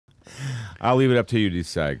I'll leave it up to you to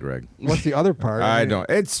decide, Greg. What's the other part? I don't.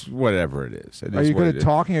 It's whatever it is. Are you good at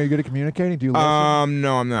talking? Are you good at communicating? Do you listen?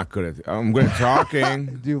 No, I'm not good at. I'm good at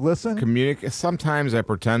talking. Do you listen? Communicate. Sometimes I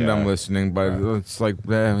pretend I'm listening, but it's like He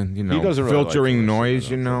doesn't really filtering like noise.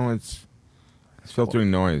 You know, it's filtering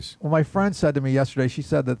noise. Well, my friend said to me yesterday. She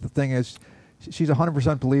said that the thing is, she's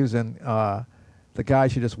 100% believes in the guy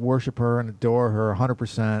should just worship her and adore her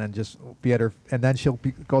 100% and just be at her, and then she'll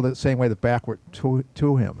go the same way backward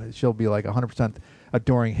to him. She'll be like 100%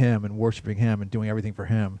 adoring him and worshiping him and doing everything for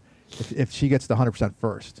him if she gets the 100%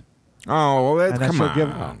 first. Oh, well, come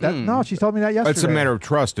on. No, she told me that yesterday. It's a matter of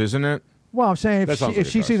trust, isn't it? Well, I'm saying if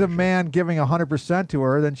she sees a man giving 100% to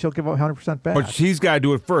her, then she'll give 100% back. But she's got to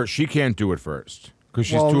do it first. She can't do it first. Because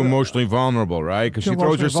she's too emotionally vulnerable, right? Because she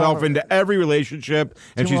throws herself into every relationship,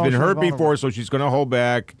 and she's been hurt before, so she's going to hold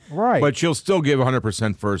back. Right. But she'll still give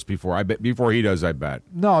 100% first before he does, I bet.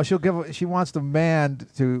 No, she wants the man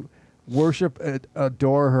to worship,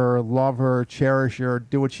 adore her, love her, cherish her,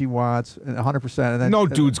 do what she wants, 100%. And then, no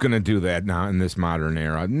dude's going to do that now in this modern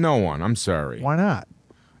era. No one. I'm sorry. Why not?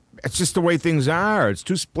 It's just the way things are. It's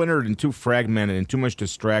too splintered and too fragmented and too much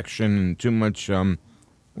distraction and too much...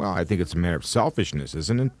 Well, I think it's a matter of selfishness,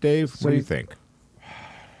 isn't it, Dave? What do you think?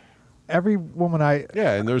 Every woman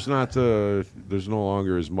Yeah, and there's no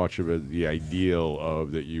longer as much of the ideal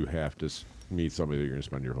of that you have to meet somebody that you're going to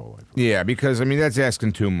spend your whole life with. Yeah, because, I mean, that's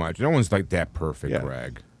asking too much. No one's like that perfect,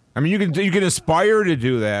 Greg. I mean, you can aspire to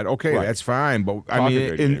do that. Okay, that's fine. But, I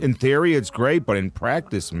mean, in theory, it's great. But in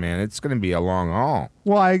practice, man, it's going to be a long haul.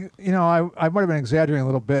 Well, I might have been exaggerating a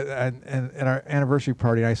little bit at our anniversary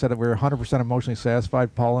party. I said that we were 100% emotionally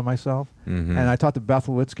satisfied, Paul and myself. And I talked to Beth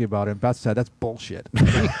Lewitsky about it, and Beth said, that's bullshit.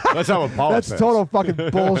 That's not what Paul says. That's total fucking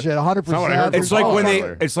bullshit, 100%.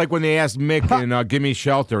 It's like when they asked Mick in Gimme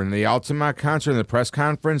Shelter in the Altamont concert in the press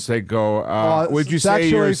conference, they go, would you say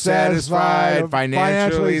you're satisfied,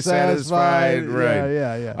 financially satisfied? Right.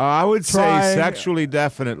 Yeah. I would say sexually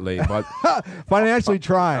definitely, but... financially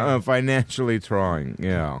trying. Financially trying,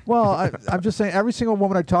 yeah. Well, I'm just saying, every single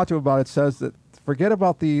woman I talk to about it says that forget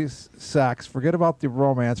about the sex, forget about the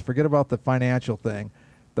romance, forget about the financial thing.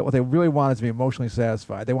 That what they really want is to be emotionally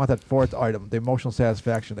satisfied. They want that fourth item, the emotional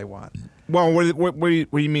satisfaction they want. Well, what do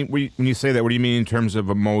you mean when you say that? What do you mean in terms of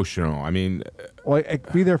emotional? I mean... Well,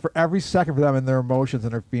 be there for every second for them and their emotions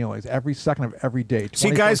and their feelings, every second of every day. See,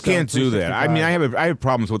 guys can't do that. I mean, I have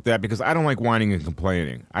problems with that because I don't like whining and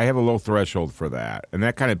complaining. I have a low threshold for that, and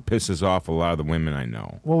that kind of pisses off a lot of the women I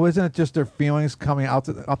know. Well, isn't it just their feelings coming up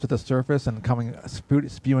to the surface and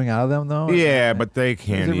spewing out of them, though? Yeah, but they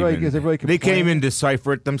can't they can't even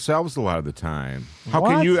decipher it themselves a lot of the time. How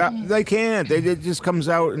can you? They can't. It just comes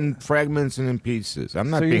out in fragments and in pieces. I'm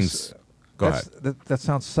not being... Go ahead. That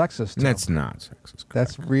sounds sexist. That's not sexist. Correct.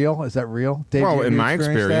 That's real? Is that real? Dave, well, in my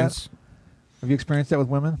experience. Have you experienced that with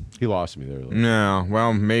women? He lost me there. No.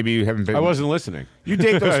 Well, maybe you haven't been... I wasn't listening. You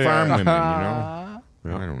date those farm women, you know?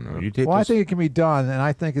 I don't know. You date I think it can be done, and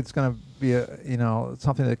I think it's going to be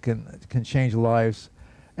something that can change lives.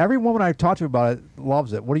 Every woman I talk to about it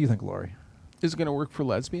loves it. What do you think, Lori? Is it going to work for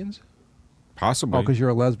lesbians? Possibly. Oh, because you're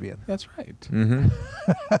a lesbian. That's right. Mm-hmm.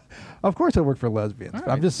 Of course it'll work for lesbians. Right,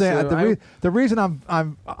 I'm just saying, the reason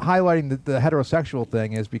I'm highlighting the heterosexual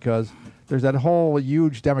thing is because there's that whole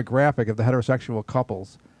huge demographic of the heterosexual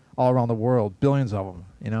couples all around the world, billions of them,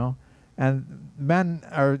 And men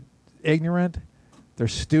are ignorant, they're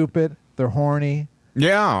stupid, they're horny.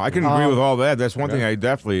 Yeah, I can agree with all that. That's one thing I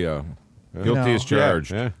definitely... guilty as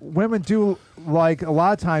charged. Yeah. Women do like, a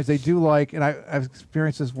lot of times they do like, and I've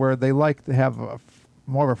experienced this where they like to have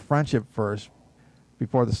more of a friendship first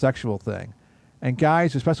before the sexual thing. And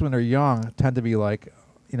guys, especially when they're young, tend to be like,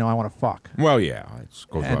 I want to fuck. Well, yeah, it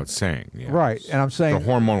goes without saying. Yeah, right, and I'm saying... the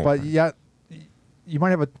hormonal But thing. yet, you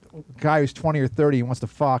might have a guy who's 20 or 30 and wants to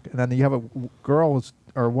fuck, and then you have a girl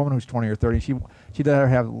or a woman who's 20 or 30, she'd rather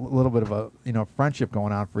have a little bit of a friendship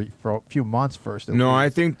going on for a few months first. No, I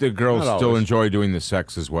think the girls still enjoy doing the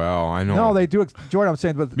sex as well. I know. No, they do enjoy it. I'm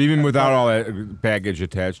saying, but even without all that baggage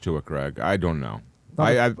attached to it, Greg. I don't know.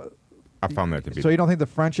 I found that to be. So you don't think the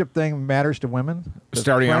friendship thing matters to women?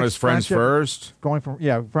 Starting out as friends first, going from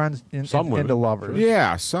friends into lovers.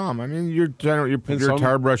 Yeah, some. I mean, you're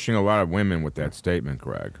tar brushing a lot of women with that statement,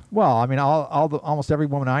 Greg. Well, I mean, almost every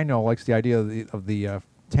woman I know likes the idea of the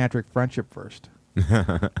tantric friendship first.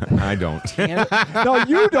 I don't. No,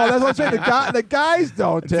 you don't. That's what I'm saying. The guys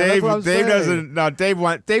don't. Tim. Dave doesn't. No,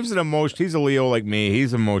 Dave's an emotional. He's a Leo like me.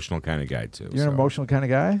 He's an emotional kind of guy too. You're an emotional kind of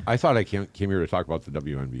guy. I thought I came here to talk about the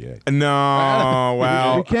WNBA. No,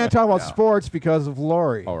 well, we can't talk about sports because of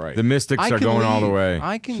Lori. All right. The Mystics are going all the way.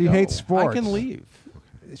 She hates sports. I can leave.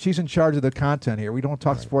 she's in charge of the content here. We don't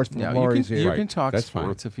talk sports from Yeah, Lori's you here. can talk That's fine.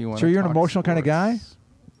 sports if you want. So you're an emotional kind of guy?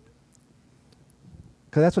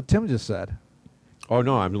 Because that's what Tim just said. Oh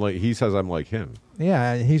no, I'm like he says I'm like him.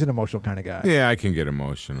 Yeah, he's an emotional kind of guy. Yeah, I can get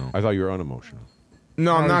emotional. I thought you were unemotional.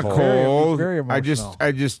 No, I'm not he's cold. very emotional.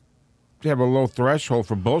 I just have a low threshold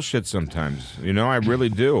for bullshit sometimes. You know, I really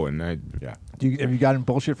do. And Yeah. Have you gotten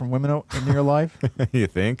bullshit from women in your life? you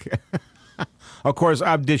think? Of course,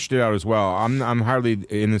 I've dished it out as well. I'm hardly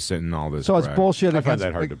innocent in all this. So it's crap. bullshit I find against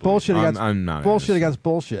that hard to believe. bullshit against I'm not bullshit innocent. against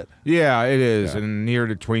bullshit. Yeah, it is. Yeah. And near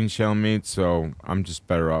the tween shall meet, so I'm just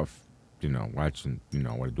better off, watching,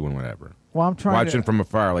 doing whatever. Well, I'm trying Watching to, from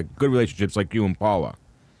afar, like good relationships like you and Paula.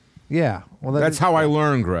 Yeah, well, That's how I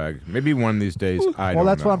learn, Greg. Maybe one of these days I Well, don't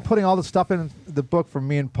that's know. why I'm putting all the stuff in the book from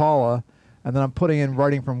me and Paula, and then I'm putting in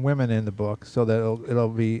writing from women in the book, so that it'll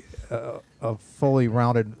be a fully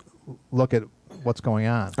rounded look at what's going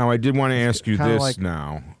on. Oh, I did want to ask you kinda this like-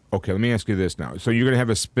 now. Okay, let me ask you this now. So you're going to have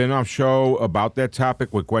a spin-off show about that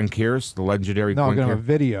topic with Gwen Kearse, the legendary No, I'm Gwen going to have a Kearse?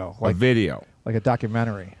 video, A video. like a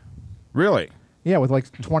documentary. Really? Yeah, with like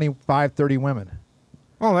 25, 30 women.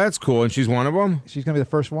 Oh, that's cool. And she's one of them? She's going to be the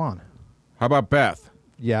first one. How about Beth?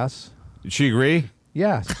 Yes. Did she agree?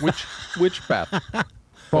 Yes. Which Beth? Both.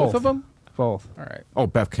 Both of them? Both. All right. Oh,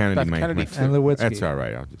 Beth Kennedy. Beth my Kennedy. And Lewinsky. That's all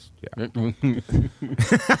right. I'll just, yeah.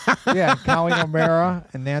 Yeah, Colleen O'Mara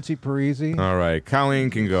and Nancy Parisi. All right. Colleen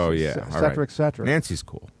can go, yeah. Et All cetera, right. et cetera. Nancy's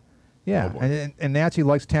cool. Yeah, Oh, boy. and Nancy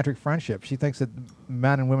likes tantric friendship. She thinks that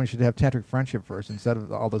men and women should have tantric friendship first instead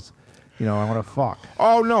of all this, I want to fuck.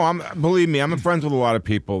 Oh, no. Believe me, I'm friends with a lot of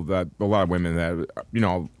people, a lot of women that,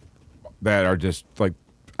 that are just like,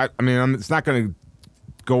 it's not going to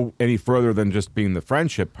go any further than just being the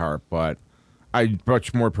friendship part, but I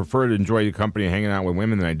much more prefer to enjoy the company hanging out with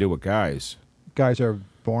women than I do with guys. Guys are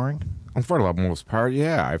boring. For the most part,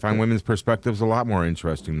 yeah. I find women's perspectives a lot more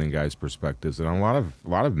interesting than guys' perspectives on a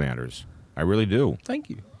lot of matters. I really do. Thank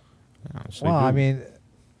you. Honestly Well, do. I mean,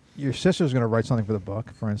 your sister's going to write something for the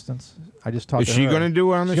book, for instance. I just talked Is to she her. going to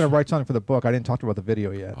do it on She's this? going to write something for the book. I didn't talk to her about the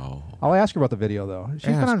video yet. Oh. I'll ask her about the video, though. She's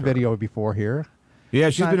been Ask on her. video before here. Yeah,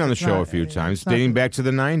 she's not- been on the it's show not- a few it's times, not- dating back to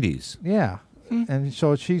the 90s. Yeah, and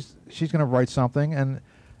so she's going to write something, and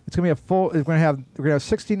it's going to be we're going to have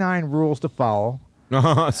 69 rules to follow.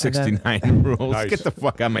 69 rules. Nice. Get the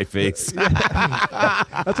fuck out of my face.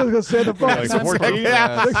 That's what I was going to say in the book. Like 14?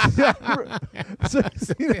 Yeah.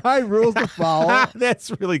 69 rules to follow.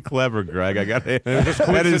 That's really clever, Greg. I got it. That is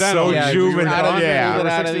coincidental. so Yeah, we were juvenile. not on Yeah, there. There were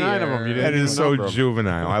Out of 69 of them. here. You that didn't is even so number 'em.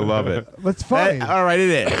 juvenile. I love it. But it's funny. All right, it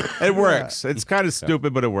is. It works. It's kind of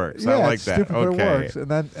stupid, but it works. I Yeah, like it's that. stupid, Okay. but it works. And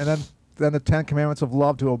then the 10 Commandments of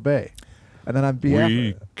love to obey. And then on behalf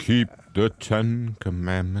We keep the 10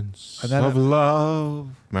 Commandments And then of love.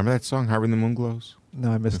 Remember that song, Harvey and the Moon Glows? No,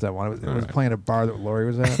 I missed that one. It was playing at a bar that Lori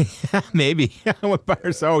was at. Maybe. What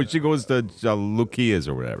bars? Oh, she goes to Lucia's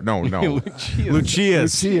or whatever. No. Lucia's.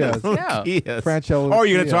 Lucia's. Yeah. Lucia's. Franco Oh,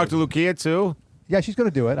 you're going to Lucia's. talk to Lucia too? Yeah, she's going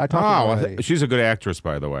to do it. I talked to her Oh, already. she's a good actress,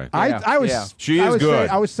 by the way. I was. Yeah. She I is was good.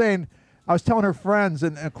 I was telling her friends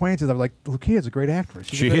and acquaintances, I was like, Lucia's a great actress.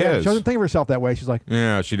 She's a She great actress. is. She doesn't think of herself that way. She's like,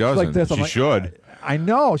 Yeah, she she's doesn't. like this. I'm She like, should. I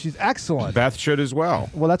know. She's excellent. Beth should as well.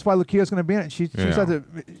 Well, that's why Lucia's going to be in it. She Yeah. said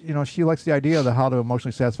that she likes the idea of how to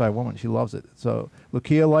emotionally satisfy a woman. She loves it. So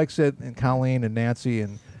Lucia likes it, and Colleen and Nancy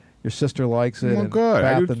and your sister likes it. Well, and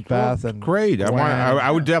good. Beth and Great. I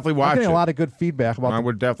Gwen. would definitely I'm watch getting it. a lot of good feedback about I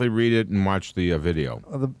would definitely read it and watch the video.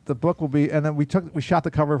 the book. Will be, and then we shot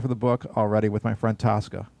the cover for the book already with my friend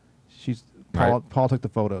Tosca. Paul took the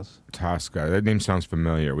photos. Tosca. That name sounds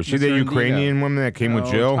familiar. Was she Mr. the Andino. Ukrainian woman that came with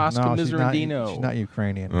No, Jill? Tosca No, she's not. Mizrandino. She's not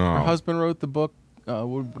Ukrainian. Oh. Her husband wrote the book.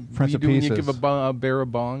 What do Prince you of do when you Pieces. give a bear a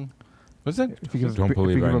bong? What's that? If you give Don't if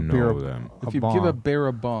believe you I give a beer know them. If you give a bear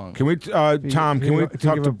a bong. Can we, Tom? if Can you we give- if you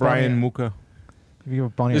talk give to a Brian bunny- Muka? If you give a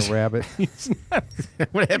bunny a rabbit.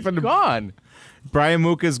 What happened to Gone. Brian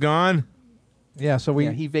Muka's gone? Yeah, so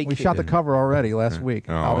Yeah, he we shot the vacated. cover already last week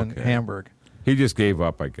Oh, out in okay. Hamburg. He just gave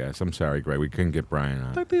up, I guess. I'm sorry, Greg. We couldn't get Brian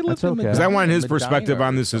on. I thought they lived That's in okay. Medina. Because I want his Medina perspective or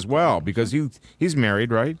on this as well. Because he's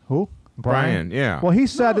married, right? Who? Brian, yeah. Well, he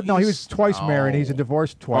said No, that he he's- was twice married. He's a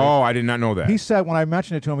divorced twice. Oh, I did not know that. He said when I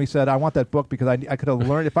mentioned it to him, he said, "I want that book because I could have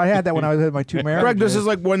learned if I had that when I was in my two marriages." Greg, this is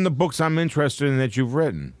like one of the books I'm interested in that you've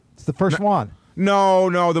written. it's the first one.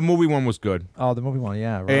 No, the movie one was good. Oh, the movie one,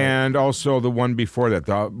 yeah. Right. And also the one before that,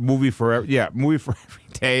 the movie for movie for every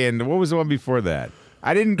day. And what was the one before that?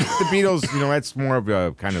 I didn't. The Beatles, that's more of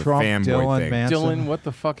a kind of Trump, fanboy Dylan, thing. Manson. Dylan, what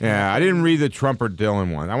the fuck? Yeah, I didn't read the Trump or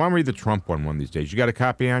Dylan one. I want to read the Trump one of these days. You got a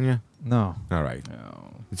copy on you? No, All right. No.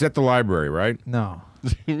 It's at the library, right? no.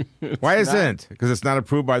 Why isn't? Because it's not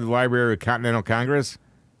approved by the Library of Continental Congress?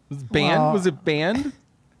 Was it banned? Well- Was it banned?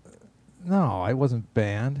 No, I wasn't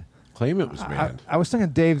banned. Claim it was banned. I was thinking,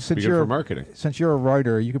 Dave, since you're for marketing, since you're a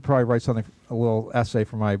writer, you could probably write something, a little essay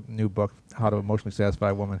for my new book, How to Emotionally Satisfy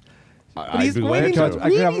a Woman. I'd be glad to.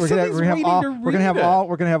 We're gonna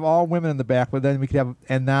have all women in the back, but then we could have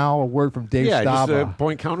a word from Dave Stava. Just a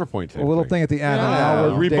point counterpoint. A little thing at the end. Yeah,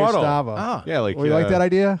 a rebuttal. Dave Stava. Yeah, like you like that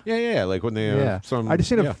idea? Yeah, like when they some. I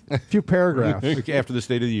just need a few paragraphs after the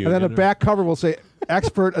State of the Union, and then the back cover will say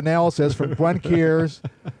expert analysis from Gwen Kears,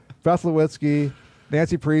 Beth Lewitsky,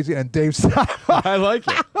 Nancy Parisi, and Dave Stava. I like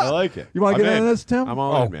it. You want to get into this, Tim? I'm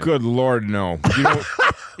all in, man. Good Lord, no.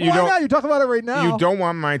 Why not? You're talking about it right now. You don't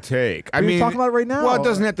want my take. I mean, you're talking about it right now. Well, it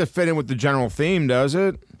doesn't have to fit in with the general theme, does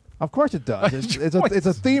it? Of course it does. It's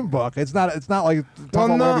a theme book. It's not like talk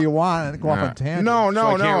about whatever you want and go off on tangents. No.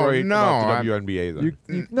 About the WNBA,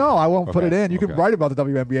 though. No, I won't put it in. You can write about the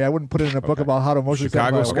WNBA. I wouldn't put it in a book about how to emotionally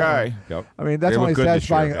Chicago satisfy a Sky. woman. I mean, that's only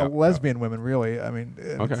satisfying lesbian women, really. I mean,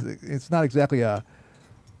 it's not exactly a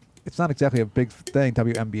big thing.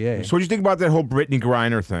 WNBA. So what do you think about that whole Brittany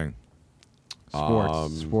Griner thing?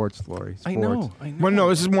 Sports, Lori. I know. Well, no,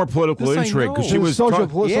 this is more political intrigue because she was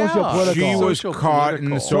sociopolitical. She was caught in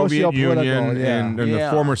the Soviet Union and the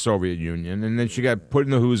former Soviet Union, and then she got put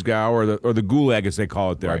in the Huzgau or the Gulag, as they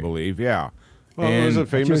call it there, I believe. Yeah. Well, it was a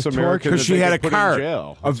famous American because she had a cart,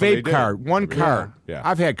 a vape cart, one cart. Yeah.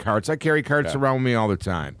 I've had carts. I carry carts around with me all the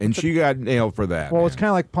time, and she got nailed for that. Well, it's kind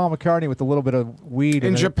of like Paul McCartney with a little bit of weed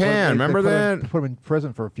in Japan. Remember that? Put him in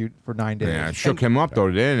prison for 9 days. Yeah, it shook him up though,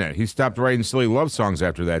 didn't it? He stopped writing silly love songs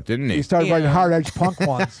after that, didn't he? He started writing hard edge punk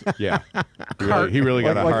ones. Yeah, he really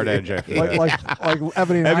got a hard edge after that. Like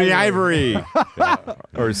Ebony Ivory,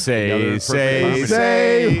 or say.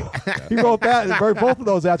 He wrote that. Both of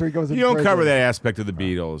those after he goes. You don't cover that aspect of the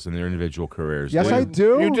Beatles and their individual careers. Yes, I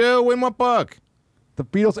do. You do. In what book? The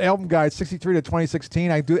Beatles album guide, 63 to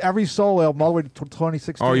 2016. I do every solo album all the way to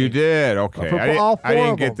 2016. Oh, you did? Okay. I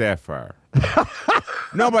didn't get that far.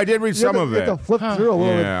 No, but I did read some of it. You have to flip through a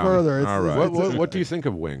little bit further. All right. What do you think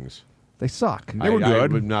of Wings? They suck. They were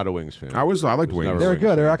good. I'm not a Wings fan. I liked Wings. They were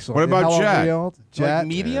good. They're excellent. What about Jet? Jet? Like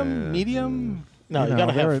medium? No, you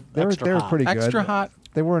gotta have they were pretty good. Extra hot?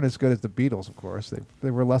 They weren't as good as the Beatles, of course. They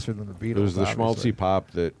were lesser than the Beatles. It was the obviously. schmaltzy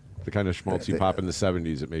pop the kind of schmaltzy pop in the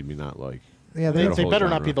 70s that made me not like. Yeah, they better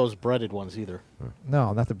not be those breaded ones either.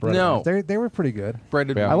 No, not the breaded ones. They were pretty good.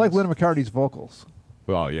 Breaded. I like Linda McCartney's vocals.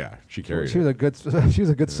 Well, yeah, she carried. She was a good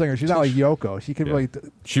singer. She's not like Yoko. She could really.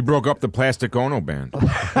 She broke up the Plastic Ono band.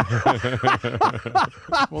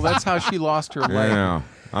 Well, that's how she lost her leg. Yeah.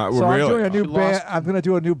 So I'm doing a new band. I'm going to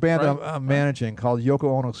do a new band I'm managing called Yoko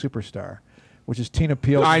Ono Superstar, which is Tina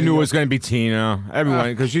Peel. I knew it was going to be Tina.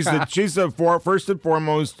 Everyone, because she's the first and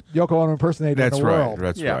foremost Yoko Ono impersonator in the world.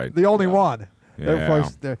 That's right. The only one. Yeah.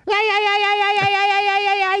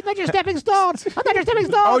 I thought you're stepping stone.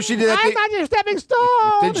 Oh, she did that. I thought you're stepping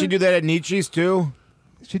stone. Didn't she do that at Nietzsche's too?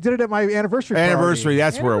 She did it at my anniversary party.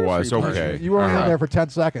 That's where it was. Okay. You were in there for 10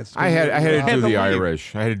 seconds. I had to do the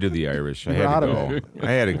Irish. I had to go.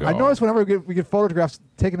 I had to go. I noticed whenever we get photographs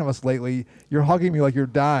taken of us lately, you're hugging me like you're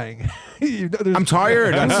dying. I'm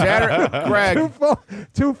tired. On Saturday, Greg.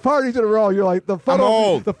 Two parties in a row. You're like the photo. I'm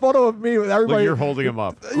old. The photo of me with everybody. Look, you're holding him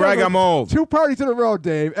up. Greg, I'm old. 2 parties in a row,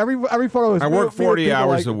 Dave. Every photo is. I work 40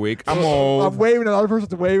 hours a week. I'm old. I'm waving, and the other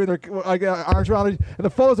person's waving. I got arms around it, and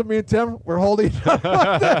the photos of me and Tim, we're holding.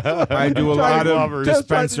 I do a lot of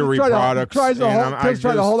dispensary products. Tim's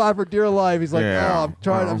trying to hold on for dear life. He's like, Yeah. oh, I'm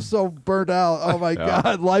trying. I'm so burnt out. Oh my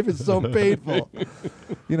God, life is so painful.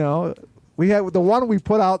 You know, we had the one we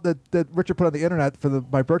put out that Richard put on the internet for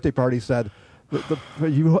my birthday party said,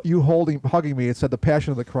 you hugging me. It said the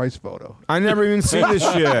Passion of the Christ photo. I never even seen this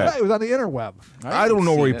shit. It was on the interweb. I don't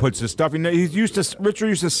know where he puts this stuff. Richard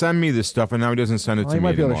used to send me this stuff, and now he doesn't send it to me He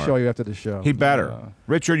might be able to anymore. show you after the show. He better.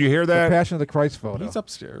 Richard, you hear The that? Passion of the Christ photo. He's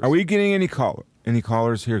upstairs. Are we getting any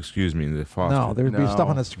callers here? Excuse me, the Foster. No, there'd be stuff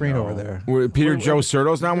on the screen over there. Peter Joe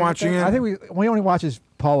Serto's not watching it? I think we only watch his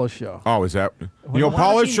Paula's show. Oh, is that?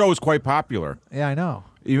 Paula's show is quite popular. Yeah, I know.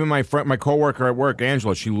 Even my coworker at work,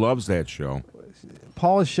 Angela, she loves that show.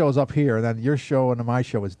 Paula's show is up here, and then your show and my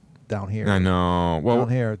show is down here. I know. Well, down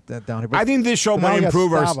here. But I think this show might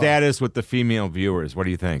improve our Stava. Status with the female viewers. What do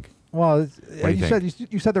you think? Well,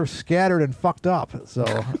 you said they're scattered and fucked up. So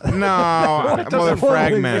no, they're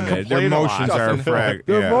fragmented. Their emotions are fragmented.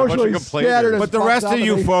 They're emotionally scattered. But the rest of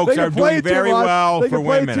you folks are doing very well for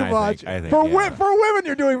women. I think. For women,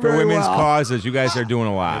 you're doing very well. For women's causes, you guys are doing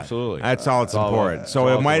a lot. Absolutely. That's all it's important. So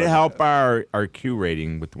it might help our Q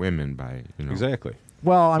rating with women by Exactly.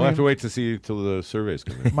 Well, we'll have to wait to see till the surveys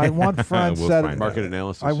come in. My one friend said market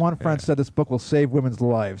analysis. My one friend said this book will save women's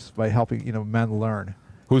lives by helping men learn.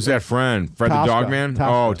 Who's that friend? Fred Tosca. the dog man?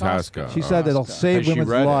 Tosca. Oh, Tosca. She said that it'll save Has she women's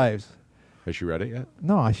read it? lives. Has she read it yet?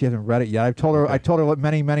 No, she hasn't read it yet. I told her. I told her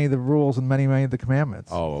many of the rules and many of the commandments.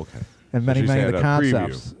 Oh, okay. And So many she's of had the a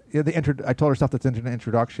concepts. Yeah, I told her stuff that's in the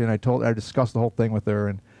introduction. I discussed the whole thing with her,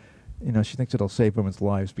 and she thinks it'll save women's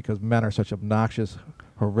lives because men are such obnoxious,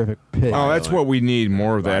 horrific pigs. Oh, that's what we need,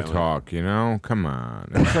 more of that Violent. talk, Come on.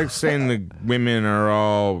 It's like saying the women are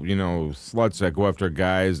all, sluts that go after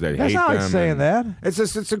guys that That's hate not them. like saying that.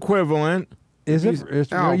 It's equivalent. Is it?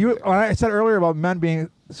 When I said earlier about men being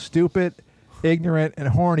stupid, ignorant, and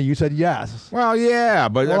horny, you said yes. Well, yeah,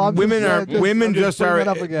 but women are bringing it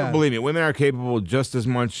up again. believe me, women are capable just as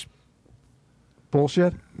much.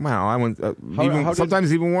 Bullshit. Well, I wouldn't how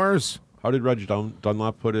sometimes even worse. How did Reg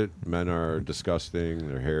Dunlop put it? Men are disgusting.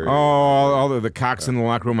 They're hairy. Oh, all the cocks in the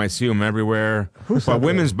locker room. I see them everywhere. But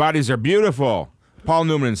women's bodies are beautiful. Paul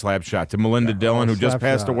Newman in Slapshot to Melinda Dillon, who just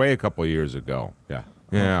passed away a couple of years ago. Yeah.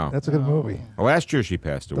 Yeah. That's a good movie. Well, last year she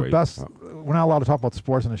passed away. The best. We're not allowed to talk about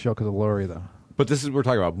sports in the show because of Lori, though. But we're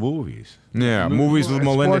talking about movies. Yeah, movies with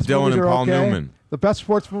Melinda Sports Dillon movies and are Paul okay. Newman. The best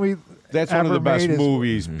sports movie That's one of ever the best made is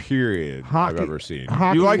movies, period, hockey. I've ever seen.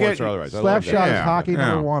 Hockey. You like it? Sports or otherwise. I love Slapshot that. is Yeah, hockey yeah.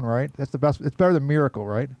 number one, right? That's the best. It's better than Miracle,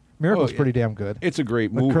 right? Miracle's Oh, pretty damn good. It's a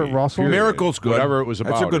great With movie. Kurt Russell? period. Miracle's good. Whatever it was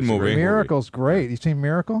about. That's a good it's movie. great Miracle's great. You seen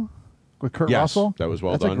Miracle with Kurt Yes, Russell? that was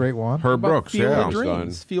well That's done. a great one. Herb About Brooks, Field yeah. of Done.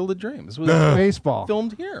 Dreams. Field of Dreams was Baseball.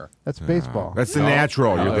 filmed here. That's baseball. That's the No.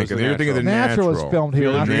 natural. No, You're that was thinking. The You're thinking the Natural natural. is filmed here.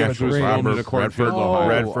 Field of not Dreams Field of was Dreams. filmed in Robert a cornfield in Redford. Ohio.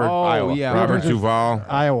 Redford, Oh, yeah. Robert Field of Duvall.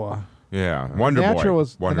 Iowa. Yeah, Wonder Natural Boy.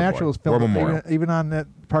 was Wonder the Natural Boy. was filmed War Memorial. even on that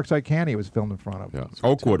Parkside Candy was filmed in front of. Yeah.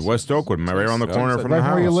 Oakwood, West Oakwood. Am I right around the corner from the Right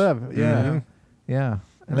house? where you live. Yeah. Mhm. Yeah.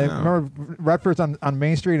 And they Yeah. remember Redford's on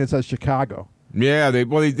Main Street and it says Chicago. Yeah,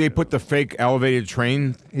 they put the fake elevated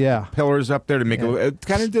train Yeah. pillars up there to make Yeah. it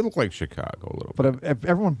kind of did look like Chicago a little bit. But if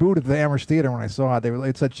everyone booed at the Amherst Theater when I saw it,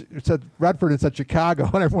 it said Redford, it said Chicago,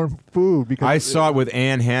 and everyone booed because I saw it with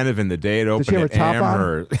Anne Hannafin the day it opened she have at her top on?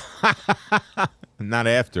 Amherst. Not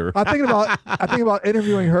after. I think about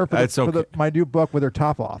interviewing her for, That's okay. my new book with her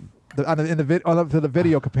top off to the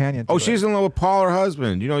video companion. Oh, to she's it. in love with Paul, her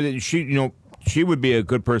husband. She would be a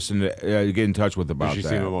good person to get in touch with about Did she that.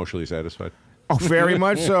 seem emotionally satisfied? Oh, very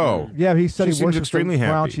much so. Yeah, he said She he seems worships extremely the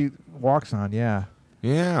ground happy. she walks on. Yeah,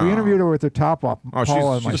 Yeah. we interviewed her with her top off. Oh,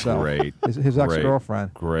 Paula and she's myself. great. His Great.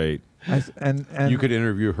 ex-girlfriend. Great. And You could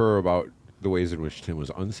interview her about the ways in which Tim was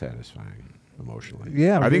unsatisfying emotionally.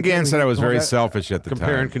 yeah, I think Ann said I was very that- selfish at the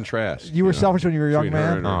Compare time. and contrast. You were selfish when you were a young between her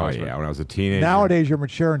man. and her Oh, husband. yeah, when I was a teenager. Nowadays, you're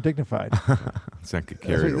mature and dignified. Let's not get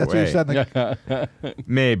carried That's what you away. said. In the,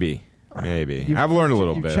 Maybe. I've learned a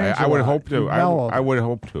little you've bit. changed I a would lot. hope to. You've mellowed. I would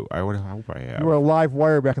hope to. I would hope I have. you were a live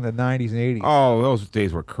wire back in the 90s and 80s. Oh, those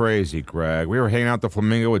days were crazy, Greg. We were hanging out at the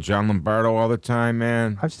Flamingo with John Lombardo all the time,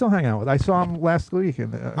 man. I'm still hanging out with. I saw him last week.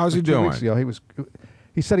 And, How's he 2 weeks doing? ago.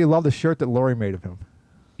 He said he loved the shirt that Lori made of him.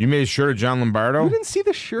 You made a shirt of John Lombardo? You didn't see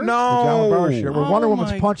the shirt? The John Lombardo shirt. Where Wonder Oh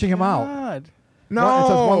Woman's my punching him out. God. No. It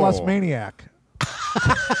says one less maniac.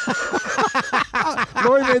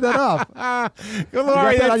 Lori made that up.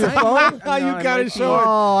 Lori, you got that on your phone? you No, got to I show might it.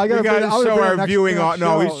 Oh, I gotta You got bring it- to I'll show bring it our next viewing show.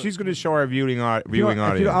 audience. No, she's going to show our viewing audience.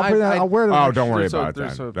 I'll bring that. I'll wear it. Oh, next- don't worry There's a- about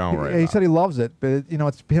there's that. a- Don't worry. He about said he loves it, but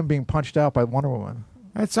it's him being punched out by Wonder Woman.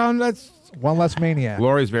 That's One less maniac.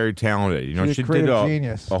 Lori's very talented. You know, She's a she did creative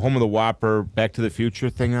genius. a Home of the Whopper, Back to the Future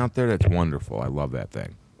thing out there. That's wonderful. I love that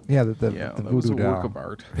thing. Yeah, the Yeah, the that was a voodoo work doll. of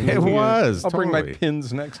art. It was. I'll bring my totally.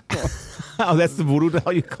 pins next month. Oh, that's the voodoo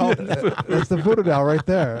doll you call it? That's the voodoo doll right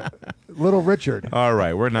there. Little Richard. All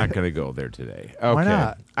right, we're not going to go there today. Okay. Why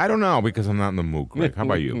not? I don't know because I'm not in the mood, Greg. How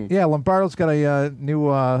about you? Yeah, Lombardo's got a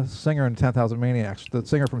new singer in 10,000 Maniacs. The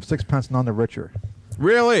singer from Sixpence None the Richer.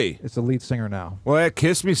 Really? It's the lead singer now. Well, that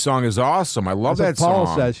 "Kiss Me" song is awesome. I love That's that what Paula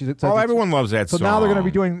song. says. She said Oh, it's- everyone loves that So song. now they're going to be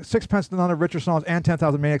doing Sixpence None the Richer songs and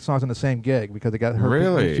 10,000 Maniacs songs in the same gig because they got her.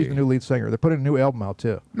 Really? She's the new lead singer. They're putting a new album out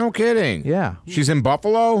too. No kidding. Yeah. She's in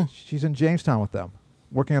Buffalo. She's in Jamestown with them,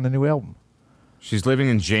 working on the new album. She's living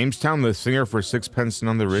in Jamestown. The singer for Sixpence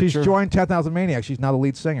None the Richer. She's joined 10,000 Maniacs. She's now the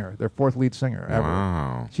lead singer. Their fourth lead singer ever.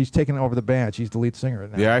 Wow. She's taken over the band. She's the lead singer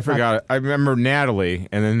now. Yeah, I forgot. I remember Natalie,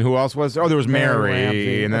 and then who else was? Oh, there was Mary,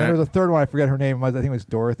 Ramsey. and And there was then a third one. I forget her name. I think it was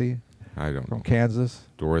Dorothy I don't from know. Kansas.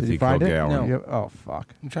 Dorothy Did you find it? Kilgallen. No. Yeah. Oh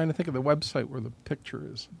fuck, I'm trying to think of the website where the picture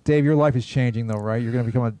is. Dave, your life is changing though, right? You're going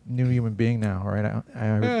to become a new human being now, right?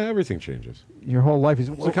 Everything changes. Your whole life is.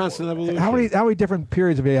 It's a constant evolution. How many different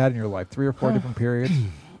periods have you had in your life? 3 or 4 different periods.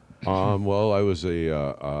 Well, I was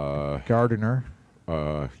a Gardener,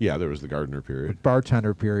 yeah. There was the gardener period.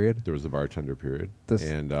 bartender period, There was the bartender period,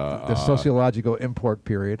 and the sociological import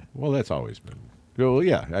period. well, that's always been. Well,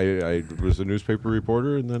 yeah. I was a newspaper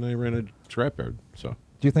reporter, and then I ran a scrapyard. So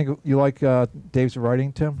Do you think you like Dave's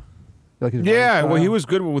writing, Tim? You like his Yeah, writing well, he style? was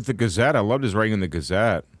good with the Gazette. I loved his writing in the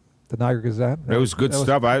Gazette. The Niagara Gazette. It was good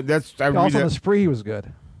stuff. I read Also, on that. the Spree, he was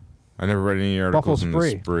good. I never read any articles in the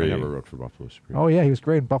Spree. I Spree. never wrote for Buffalo Spree. Oh yeah, he was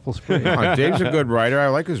great in Buffalo Spree. Oh, Dave's a good writer. I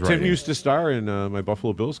like his writing. Tim used to star in my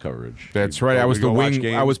Buffalo Bills coverage. That's right. I was We'd go watch wing. I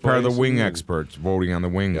games, was part of the plays, wing and- experts voting on the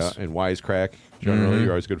wings. Yeah, and wisecrack. Generally, Mhm.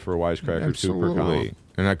 you're always good for a wisecrack or two per column. Absolutely.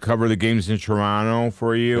 And I cover the games in Toronto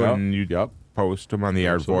for you, Yep. and you Yep. post them on the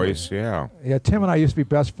Art Absolutely. Voice. Yeah. Yeah, Tim and I used to be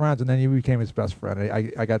best friends, and then you became his best friend.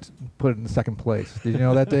 I got put in second place. Did you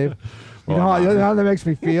know that, Dave? You know how that makes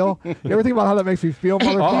me feel? You ever think about how that makes me feel,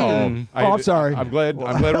 motherfucker? I'm sorry. I'm glad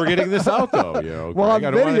we're getting this out, though. You know, Well, on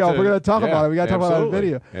Greg, I don't want video, it if we're gonna talk about it, we gotta talk about it on absolutely.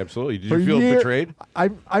 video. Absolutely. Did For you feel betrayed?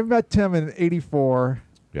 I met Tim in '84.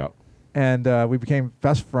 Yep. And we became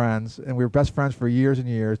best friends, and we were best friends for years and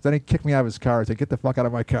years. Then he kicked me out of his car and said, "Get the fuck out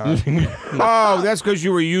of my car." Oh, that's because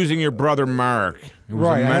you were using your brother Mark. He was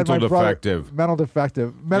Right, a I had mental my brother-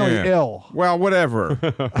 defective. mentally Yeah. ill. Well, whatever.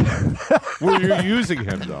 Were you using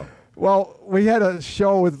him though? Well, we had a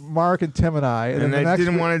show with Mark and Tim and I, and, And then the I next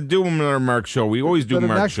didn't week, want to do another Mark show. We always do then the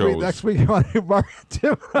Mark next shows. week, next week, I want to do Mark and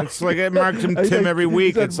Tim. It's like I marked him He Tim said- every he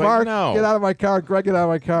week. said, It's Mark, like, no. get out of my car. Greg, get out of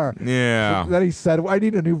my car. Yeah. Then he said, "I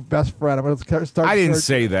need a new best friend. I'm going to start." I didn't search-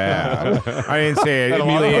 say that. I didn't say it Had a lot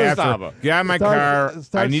of immediately first after. time. Get out of my Start- car.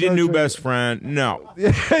 start I need a new searching. best friend. No.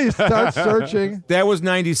 Yeah, you start searching. That was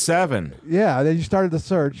 97. Yeah, then you started the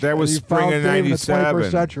search. That was and you spring found of Dave in the 97.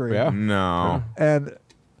 21st century. Yeah. No.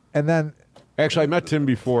 And then Actually, I met Tim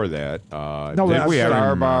before that. No, Did we- I Star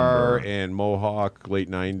remember. Bar and Mohawk, late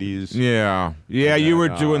 '90s. Yeah. Yeah, you were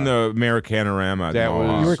then, doing the Americanorama. at That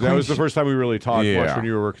Mohawk. was clean the first time we really talked Yeah. much when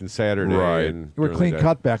you were working Saturday. Right. And you were during clean the day.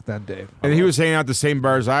 cut back then, Dave. And he was hanging out the same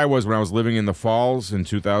bars I was when I was living in the Falls in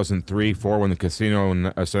 2003, 4 when the casino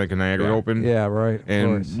in Seneca Niagara Yeah. opened. Yeah, right. of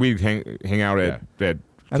And course. we'd hang out at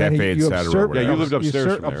And then Cafe you Etc. usurped- Yeah, you whatever. lived upstairs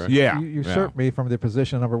usurped- from there, right? Yeah. You usurped me from the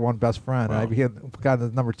position of number one best friend. And I got the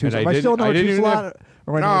number two. And So I am I still didn't- I number two didn't slot? have-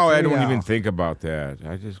 Or am No, number I three don't now? even think about that.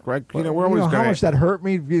 I just, Greg, we're You always know how gonna. much that hurt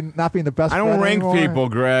me not being the best I friend don't rank anymore? people,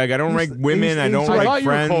 Greg. I don't He's- rank women. he's- I don't he's- I rank thought you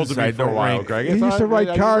were friends. cold to me I for a don't while, rank. Greg. He used to write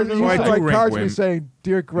cards. He No, I used to do write rank cards to me women. saying,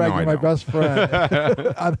 "Dear Greg, No, I you're my don't. best friend."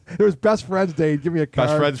 It was Best Friends Day. Give me a card.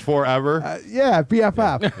 Best friends forever. Yeah,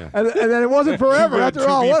 BFF. And then it wasn't forever. To After be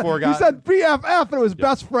all, he forgotten. said BFF, and it was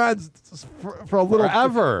best friends for a little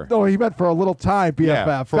Forever. No, he meant for a little time. BFF,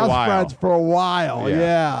 Yeah, for a best while. friends for a while. Yeah.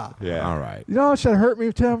 Yeah. Yeah. All right. You know how much that hurt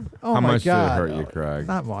me, Tim? Oh How my much God. did it hurt you, Craig?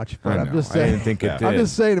 Not much, I but I'm know. just I saying. didn't think it did. I'm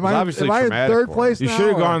just saying. Am It's I obviously in traumatic third for him. place You now? should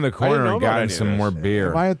have or- gone in the I didn't corner know and about gotten any of some this. more beer.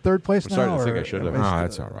 Am I in third place I'm now? starting to or think I should have. am I Oh,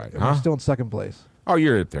 that's all right. am Huh? I still in second place? Oh,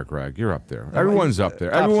 you're up there, Greg. You're up there. Everyone's up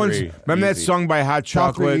there. Top Everyone's. three, Remember that easy. song by Hot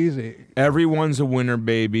Top three Chocolate? easy. Everyone's a winner,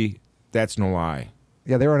 baby. That's no lie.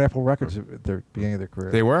 Yeah, they were on Apple Records at the beginning of their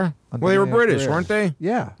career. They were? On Well, they were beginning of their British, career. weren't they?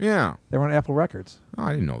 Yeah, Yeah. they were on Apple Records Oh,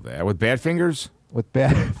 I didn't know that. With Bad Fingers? with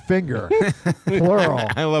bad finger, plural.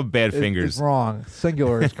 I love Bad It's Fingers. wrong.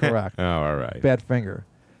 Singular is correct. Oh, all right. Bad finger.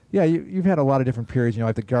 Yeah, you've had a lot of different periods. You know,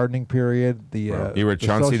 like the gardening period. The You were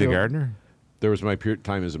Chauncey the socio- gardener? There was my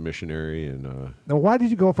time as a missionary, and Now, why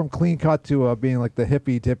did you go from clean cut to being like the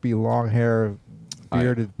hippie dippy long hair,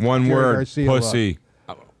 bearded? One Jerry word. Garcia look? Pussy.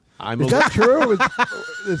 I'm Is that true?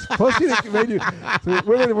 Is pussy that made you? So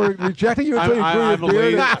women were rejecting you until you grew I'm a your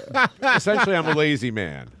beard. lazy, essentially, I'm a lazy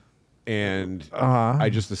man, and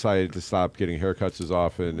I just decided to stop getting haircuts as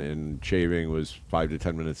often, and shaving was 5 to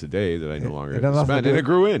 10 minutes a day that I no longer It had had to nothing to spend, do and with- it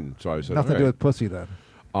grew in. So I said, Nothing to do "All with pussy then.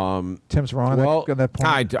 right." Tim's wrong well, on that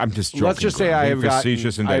point. I'm just joking. Let's just say Greg. I Being have gotten,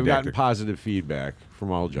 facetious and I've gotten didactic. positive feedback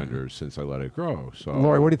from all genders since I let it grow. So,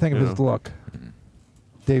 Lori, what do you think of you his know. look?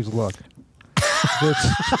 Dave's look.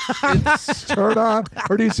 it's turn on,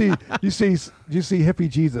 or do you see hippie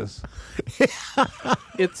Jesus?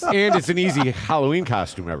 And it's an easy Halloween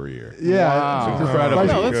costume every year. Yeah, Wow. it's just a Incredibly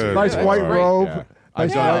nice, good. nice That's white great. robe. Yeah.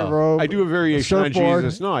 Nice I white robe. I do a variation on surfboard.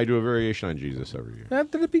 Jesus. No, I do a variation on Jesus every year.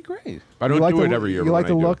 That'd be great. I don't You like do the- it every year. You but like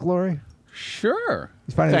the when I do look, it. Lori? Sure.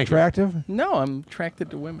 You find it Thank you. attractive? No, I'm attracted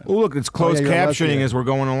to women. Oh, look, it's closed yeah, you're a captioning lesbian. as we're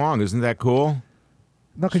going along. Isn't that cool?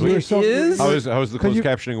 No, because you were so. is? How is the 'Cause closed you-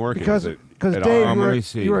 captioning working? Because Is it because at Dave, all? let me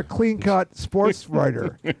see. you were a clean cut sports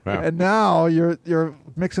writer, Wow. and now you're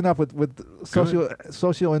mixing up with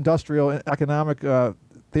socio industrial economic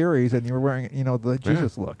theories, and you're wearing the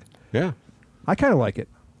Jesus look. Yeah, I kind of like it.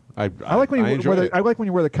 I like when you enjoy wear it. the, I like when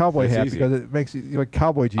you wear the cowboy It's hat easy. because it makes you like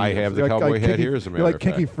cowboy Jesus. I have the You're cowboy hat Kinky- here, as a You're matter like of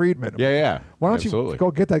Kinky fact. Friedman. Yeah. Why don't Absolutely. you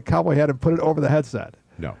go get that cowboy hat and put it over the headset?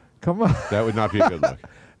 No, Come on. that would not be a good look.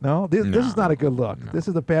 No, this is No. not a good look. This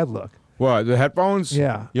is a bad look. What, the headphones?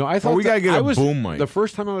 Yeah. You know, I thought we gotta get a was, boom mic. The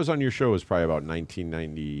first time I was on your show was probably about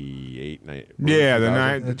 1998.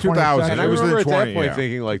 Yeah, the 2000. And I It was remember the at 20, that point yeah.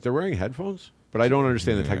 thinking, like, they're wearing headphones? But I don't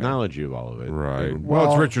understand the technology of all of it. Right. And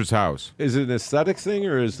Well, it's Richard's house. is it an aesthetic thing,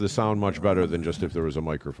 or is the sound much better than just if there was a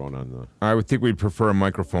microphone on the... I would think we'd prefer a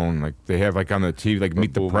microphone like they have like on the TV, like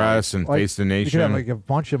Meet the boom Press and Face the You Nation. could have like a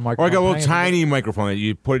bunch of Or microphones. like a little hanging tiny microphone that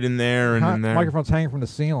you put in there and in there. Microphones hanging from the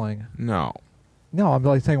ceiling. No. No, I'm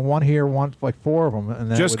like saying one here, one like 4 of them,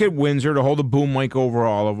 and then Just get Windsor to hold a boom mic over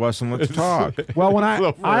all of us and let's talk. Well, when I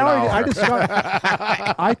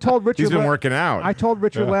told Richard He's been working out. I told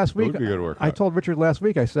Richard last week. would be a good workout. I told Richard last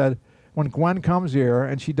week. I said when Gwen comes here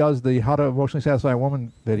and she does the How to Emotionally Satisfy a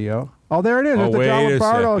Woman video. Oh, there it is. There's the wait John a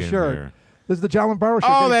Lombardo second shirt. here. This is the John Lombardo shirt.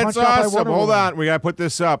 Oh, getting that's punched out by awesome. Wonder Hold Woman. on. We got to put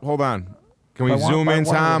this up. Hold on. Can we By zoom by in,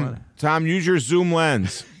 Wonder Tom? Woman. Tom, use your zoom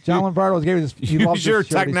lens. John Lombardo gave me this. He loves Use your this shirt,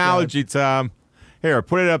 he said. technology, Tom. Here,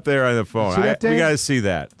 put it up there on the phone. See that, we Dave? got to see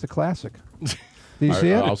that. It's a classic. Do you see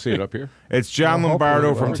it? I'll see it up here. It's John Well, Lombardo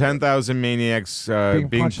hopefully from it 10,000 Maniacs being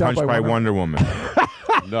punched out by Wonder Woman.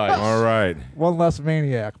 Nice. All right. One less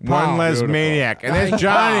maniac. One Pow. less Beautiful. maniac. And that's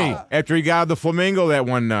Johnny after he got the flamingo that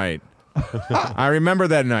one night. I remember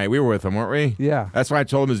that night. We were with him, weren't we? Yeah. That's why I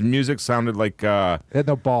told him his music sounded like It had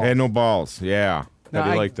no balls. had no balls. Yeah. How do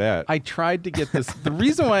you like that? I tried to get this. The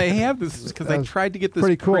reason why I have this is because I That's tried to get this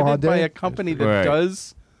pretty cool, huh, printed by Dave? a company that Right.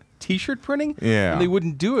 does T-shirt printing. Yeah. And they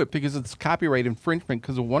wouldn't do it because it's copyright infringement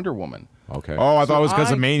because of Wonder Woman. Okay. Oh, I thought it was because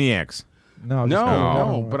I- of Maniacs. No, No, just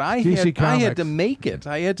no. But I DC had to Comics. make it.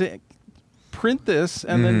 I had to print this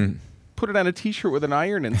and then put it on a T-shirt with an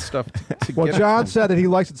iron and stuff to Well, get John it. said that he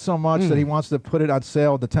likes it so much that he wants to put it on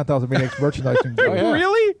sale at the 10,000 Maniacs merchandising booth. yeah.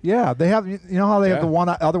 Really? Yeah, they have. You know how they have Yeah.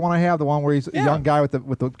 the other one I have, the one where he's Yeah. a young guy with the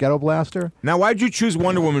ghetto blaster. Now, why'd you choose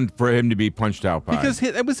Wonder Woman for him to be punched out by? Because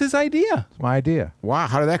it was his idea. It's my idea. Wow,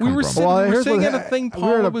 how did that We come were from? sitting- we were here's sitting what at a thing. we were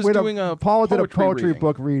Paula at was we had doing a Paula did a poetry poetry reading.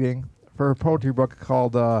 book reading for her poetry book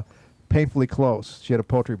called Painfully Close. She had a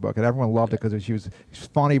poetry book, and everyone loved it because she was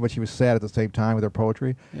funny, but she was sad at the same time with her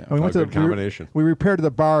poetry. Yeah. And we went A to good combination. We repaired to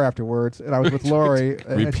the bar afterwards, and I was with Lori,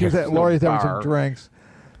 and she was at Lori's having some bar. drinks.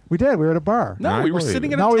 We did. We were at a bar. No, I we were believe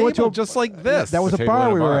sitting it. at No, a we went table to a- just like this. That was A a table bar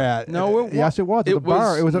at a we were bar. at. No, it yes, it was. It was a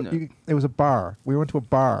bar. It was no. it was a bar. We went to a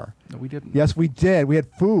bar. No, we didn't. Yes, we did. We had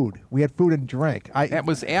food. We had food and drink. That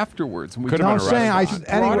was afterwards. And we Could've No, I'm been a saying I restaurant. should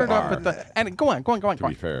brought anyway. it up at the. And go on. To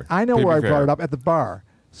be fair. I know To where I be brought fair. it up at the bar.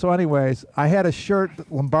 So, anyways, I had a shirt,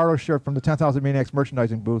 Lombardo shirt from the 10,000 Maniacs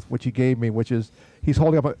merchandising booth, which he gave me, which is he's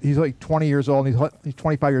holding up. He's like 20 years old. And he's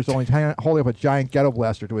 25 years old. And he's holding up a giant ghetto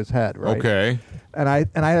blaster to his head. Right. Okay. And I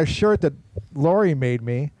had a shirt that Lori made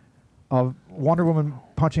me of Wonder Woman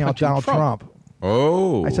punching out Punching Donald Trump. Trump.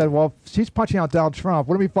 Oh. I said, well, if she's punching out Donald Trump.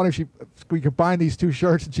 Wouldn't it be funny if we combined these two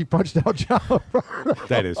shirts and she punched out John Lombardo?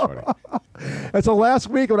 That is funny. And so last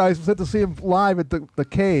week when I was sent to see him live at the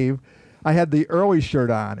cave, I had the early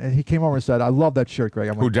shirt on, and he came over and said, I love that shirt, Greg.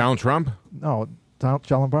 I'm Who, like, Donald Trump? no, John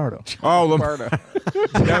Lombardo. Oh, Lombardo.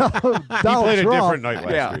 Donald He played a Trump. different night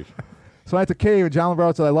last Yeah. week. So I at the cave, and John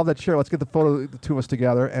Lombardo said, I love that shirt. Let's get the photo of the two of us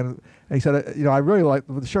together. And he said, I really like,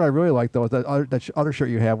 the shirt I really like, though, is that other shirt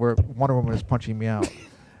you have where Wonder Woman is punching me out.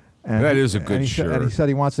 And That is a good and he shirt. and he said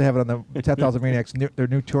he wants to have it on the 10,000 Maniacs, their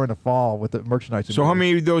new tour in the fall with the merchandise. So how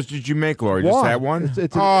many of those did you make, Lori? Just that one?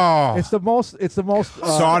 It's oh. it's the most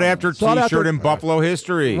Sought after T-shirt after- in Buffalo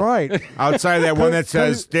history. Right. Outside that one that 'Cause-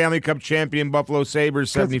 says Stanley Cup champion Buffalo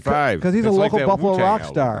Sabres 75. Because he's a It's like local that Buffalo Wu-Tang rock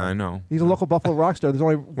album. star. I know. He's a local Buffalo rock star. There's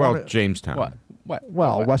only Well, one. Jamestown. What?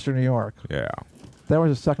 Well, What? Western New York. Yeah. That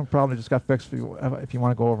was the second problem that just got fixed if you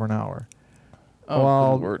want to go over an hour. Oh,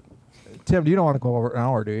 Well, good word. Tim, you don't want to go over an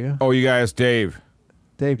hour, do you? Oh, you guys, Dave.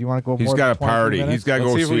 Dave, do you want to go He's more got than a 23 party. minutes? He's got to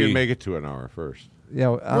Let's go see if we see. can make it to an hour first. Yeah.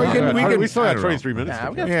 We can- we still I have don't know. 23 minutes. Nah, to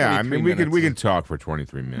we go. got Yeah, I 23 mean, we can minutes. talk for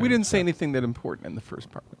 23 minutes. We didn't say anything that important in the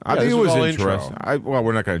first part. I Yeah, think this it was was all interesting. intro. Well,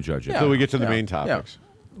 we're not going to judge it. Yeah. Until we get to the main Yeah. topics.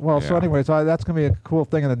 Well, so Yeah. anyway, so that's going to be a cool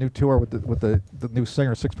thing in the new tour with the new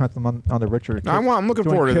singer, Sixpence on the Richard. No, I'm looking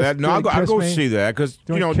Doing forward to Kiss- that. No, I'll doing go Kiss Me. see that because you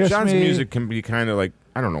Doing know Kiss John's Me. music can be kind of like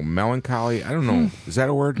I don't know melancholy. I don't know. Is that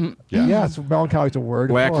a word? Yeah. Yes, melancholy's a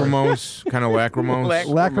word. of course. Lacrimose, kind of lacrimose.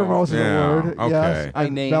 Lacrimose is Yeah, a word. okay. Yes. I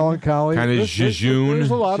and name. melancholy. Kind of There's a jejune.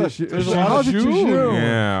 lot of How's it jejune. jejune?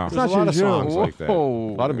 Yeah. It's There's not a lot of jejune. songs like that. A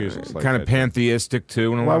Whoa. lot of music's like Kind that. of pantheistic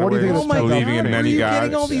too in a Well, lot what of do you ways. think of the Believing in Where many are you gods.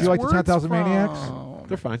 getting all these You like the words 10,000 from? Maniacs?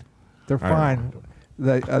 They're fine. They're I don't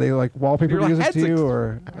fine. Are they like wallpaper Your music head's to you,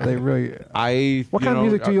 or are they really? I. What kind of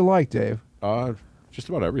music do you like, Dave? Just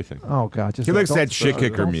about everything. Oh God, just He likes that shit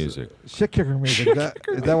kicker music. Shit kicker music.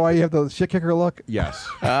 Is that why you have the shit kicker look? Yes.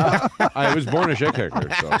 I was born a shit kicker.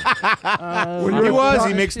 So.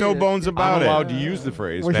 He makes no bones about I'm it. allowed to use the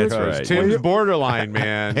phrase. That's because right. Tim's borderline,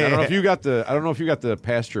 man. I don't know if you got the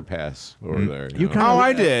pasture pass over there.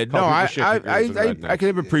 I did. No, I I can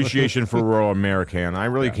have appreciation for rural American. I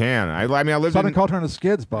really can. I mean, I live Southern in culture on the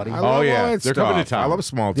skids, buddy. I love yeah. all that They're stuff. coming to town. I love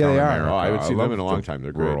small Yeah, town they are. America. Oh, I haven't seen love them in a long the time.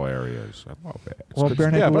 They're great. rural areas. I love it. Well, Bare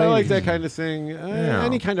Naked Yeah, but I like Ladies. that kind of thing.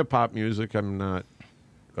 Any kind of pop music, I'm not.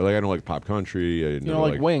 I don't like pop country. I don't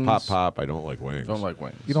like Wings. Pop. I don't like Wings. Don't like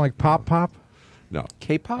Wings. You don't like pop? No.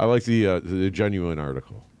 K-pop? I like the genuine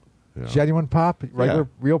article. You know? Genuine pop? Regular,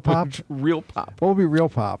 real pop? Real pop. What would be real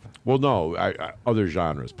pop? Well, no, other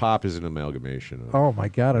genres. Pop is an amalgamation. Oh my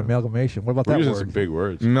God, amalgamation. What about We're that using word? some big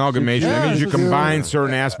words. Amalgamation. Yeah, That means you this is combine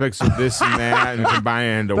certain aspects of this and that and combine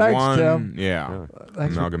it into Thanks, one. Tim. Yeah.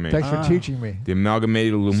 Thanks for teaching me. The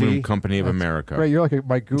Amalgamated Aluminum See? Company of America. Great, you're like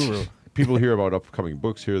my guru. People hear about upcoming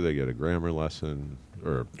books here. They get a grammar lesson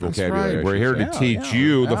or That's vocabulary. right. I We're should here say. to teach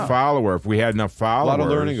you, the follower. If we had enough A followers. lot of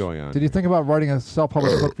learning going on. Did you think about writing a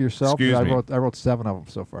self-published book for yourself? Excuse I me. wrote 7 of them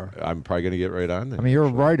so far. I'm probably going to get right on that. I mean, you're a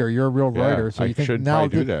actually. writer. You're a real Yeah, writer. So I you think should now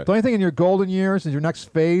probably do that. the only thing in your golden years is your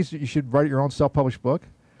next phase. You should write your own self-published book.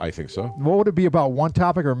 I think so. What would it be about? One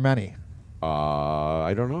topic or many?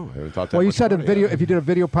 I don't know. I haven't thought that. Well, you much said a about it video. yet. If you did a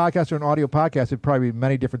video podcast or an audio podcast, it'd probably be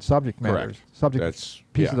many different subject matters. Correct. That's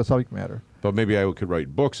Pieces of subject matter. But maybe I could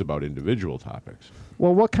write books about individual topics.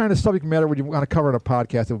 Well, what kind of subject matter would you want to cover in a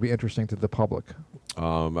podcast that would be interesting to the public?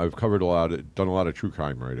 I've covered done a lot of true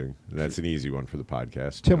crime writing, and that's an easy one for the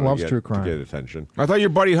podcast. Tim loves to get- true crime. to get attention. I thought your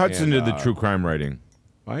buddy Hudson And, did the true crime writing.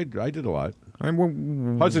 I did a lot. Well,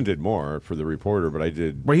 Hudson did more for the reporter, but I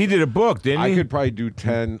did. he did a book, didn't he? I could probably do a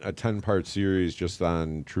 10-part series just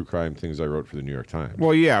on true crime things I wrote for the New York Times.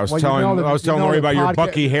 Well, yeah, I was Well, you telling know that- I was you telling know Lori the about your podca-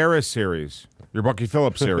 Bucky Harris series, your Bucky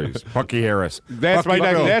Phillips series, Bucky Harris. that's Bucky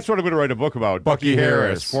Phillips. That's what I'm going to write a book about. Bucky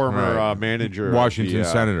Harris, former right. manager, of Washington the,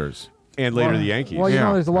 Senators. and later the Yankees. Well, you Yeah,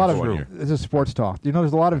 know, there's a lot that's of one year. this is sports talk. You know,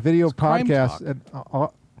 there's a lot of video crime podcasts.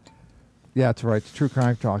 talk. And, yeah, that's right. It's true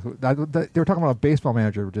crime talk. They were talking about a baseball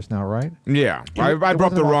manager just now, right? Yeah, I It brought up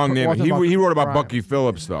wasn't the about- wrong it name. wasn't He about wrote about crime. Bucky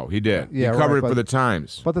Phillips, though. He did. Yeah, he covered right, it for but- the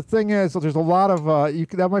Times. But the thing is, there's a lot of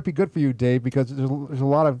that might be good for you, Dave, because there's a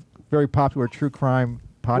lot of very popular true crime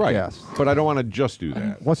Right. podcasts. But I don't want to just do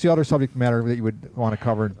that. What's the other subject matter that you would want to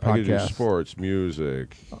cover in I could do podcasts? sports,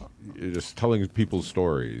 music, just telling people's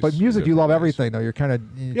stories. But music, you different love ways. everything, though. You're kind of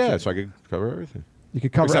Yeah, so I could cover everything. You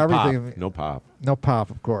could cover Except everything. Pop. No pop, No pop,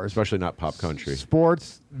 of course. especially not pop country.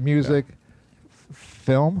 Sports, music,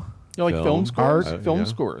 film, You like Film, film scores? art, Film yeah.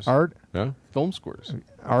 scores. art, Yeah, Film scores.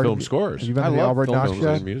 art. film scores. Have you been I to the love Albright film Knox Films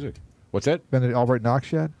yet? and music. What's that? Been to the Albright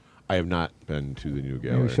Knox yet? I have not been to the new Maybe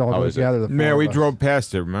gallery. we should all How go is it? together. The Man, four we of us. drove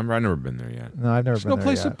past it. Remember, I've never been there yet. No, I've never There's been no there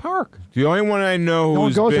place yet. to park. The only one I know No one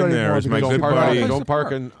who's goes there been there anymore is my because good Don't park, buddy. don't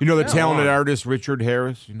park in. You know the Yeah. talented artist Richard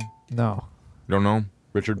Harris? You know? No. Don't know?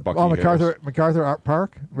 Richard Bucky Oh, MacArthur Harris. Art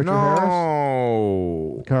Park? Richard Harris?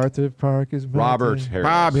 No. MacArthur Park is Robert melting. Harris.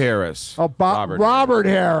 Bob Harris. Oh, Robert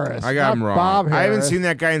Harris. I got not him wrong. Bob Harris. I haven't seen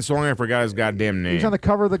that guy in so long I forgot his goddamn name. He's on the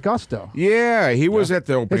cover of the Gusto. Yeah, he was at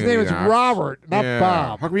the opening. His name of is the Knox. Robert, not Yeah.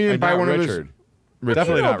 Bob. How come you didn't And buy not one of Richard. his?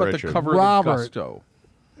 Definitely You know not about Richard. the cover Robert. of the Gusto.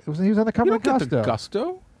 He was on the cover You of don't get Gusto. the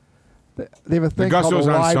Gusto? They have a thing called Gusto's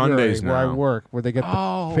the on library Sundays where I now. work, where they get the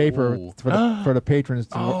Oh. paper for the patrons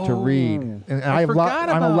to read, and I forgot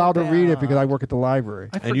I'm about allowed to read it that. because I work at the library.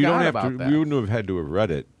 I And you don't forgot have about to. that. You wouldn't have had to have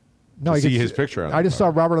read it. No, to you see could his picture on I the just saw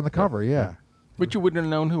cover. Robert on the cover. Yeah. But you wouldn't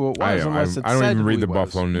have known who it was I unless it don't said even who read he the was.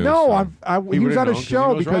 Buffalo News. No, so. he was would've on known his 'cause he show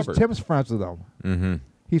knows because Robert. Tim's friends with him. Mm-hmm.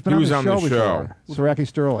 He's been He on was the on show the show. before. Saracki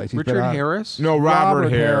Sterlace. He's been Richard on- Harris? No, Robert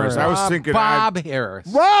Harris. I was Bob- thinking. Bob Harris.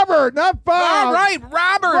 Robert, not Bob. All right,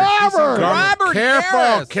 Robert. Robert. Robert Careful,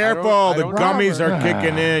 Harris. careful. I The don't- gummies are Robert.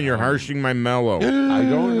 kicking in. You're harshing my mellow. I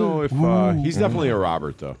don't know if he's definitely a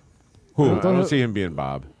Robert though. Who? I don't see him being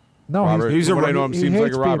Bob. No, Robert, he's a- what I know him he seems hates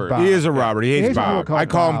like a being Robert. Bob. He is a Robert. He hates hates people Bob. call I him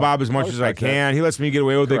call him Bob. Bob as much I as I respect that. can. He lets me get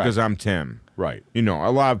away with it Correct. because I'm Tim. Right. You know,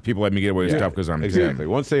 a lot of people let me get away with stuff because I'm Exactly. Tim.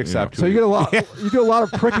 Once they accept So who you get a lot. You do a lot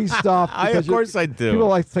of pricky stuff. because I do. People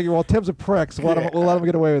like think, well, Tim's a prick, so we'll let him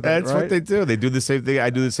get away with it. That's right? what they do. They do the same thing. I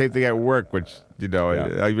do the same thing at work, which I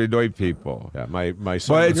annoy people. Yeah, my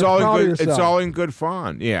son. But it's You're all proud of in good. It's yourself. all in good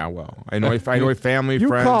fun. Yeah. Well, I know family, You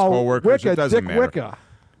friends, call coworkers. Wicca It doesn't Dick matter. Wicca.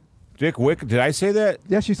 Dick Wicca. Did I say that?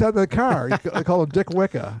 Yes, you said in the car. They call him Dick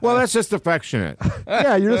Wicca. Well, that's just affectionate.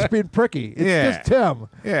 Yeah, you're just being pricky. It's Yeah. just Tim.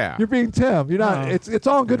 Yeah. You're being Tim. You're not. It's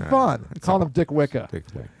all in good fun. Call him Dick Wicca. Dick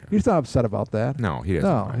Wicca. He's not upset about that. No, he doesn't.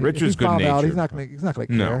 No, mind. Richard's good natured. He's not going to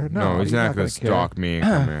care. No, he's not going to stalk me and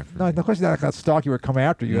come after me. No, of course he's not going to stalk you or come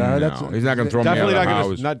after you. No, he's not going to throw me out of the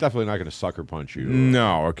house. Definitely not going to sucker punch you.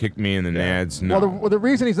 No, or kick me in the nads. No. Well, the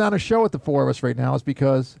reason he's on a show with the four of us right now is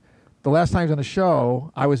because the last time he was on the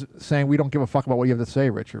show, I was saying we don't give a fuck about what you have to say,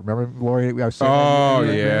 Richard. Remember, Lori? I was saying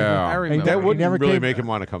yeah. I remember. That wouldn't really make him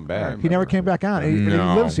want to come back. He never came back on. He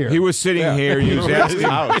lives here. He was sitting here. He was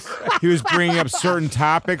asking. He was bringing up certain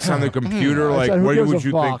topics on the computer, like, said, what would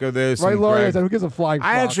you think of this? Right, And Lori? Greg, I said, who gives a flying fuck?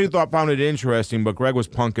 I actually found it interesting, but Greg was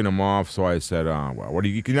punking him off, so I said, well, what are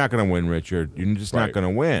you're not going to win, Richard. You're just not going to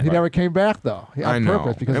win. He never came back, though. I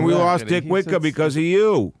know. And we lost Dick Wicca because of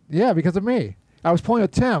you. Yeah, because of me. I was playing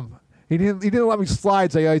with Tim. He didn't let me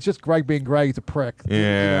slide. Say, it's just Greg being Greg. He's a prick.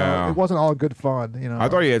 Yeah. It wasn't all good fun. I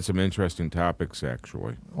thought he had some interesting topics,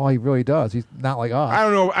 actually. Well, he really does. He's not like us. I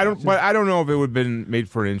don't know. But I don't know if it would have been made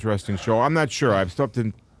for an interesting show. I'm not sure. I've still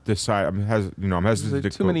to decide. I'm hesitant to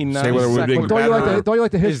too many say whether it would be don't you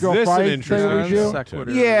like the His Girl Friday thing we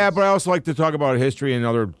do? Yeah, but I also like to talk about history and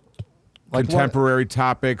other contemporary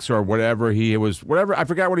topics or whatever he was. Whatever I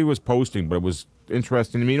forgot what he was posting, but it was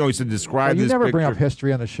interesting to me. He said describe this. You never picture. bring up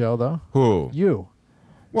history on the show, though. Who? You.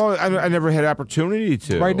 Well, I never had opportunity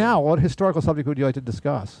to. Right now, what historical subject would you like to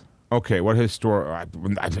discuss? Okay, what I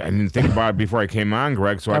didn't think about it before I came on,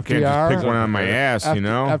 Greg, so FDR, I can't just pick one on my ass,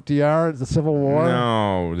 FDR, the Civil War?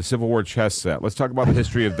 No, the Civil War chess set. Let's talk about the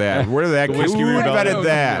history of that. Where did that go? Who invented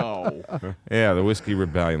that? No. Yeah, the Whiskey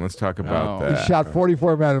Rebellion. Let's talk about that. He shot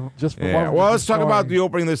 44 men just for one. Well, let's talk about the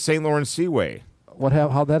opening of the St. Lawrence Seaway.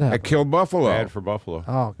 How'd that happen? It killed Buffalo. Bad for Buffalo.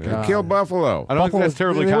 Oh, God. It killed Buffalo. I don't think that's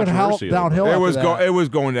terribly controversial. Downhill it was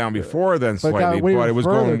going down before then slightly, but it was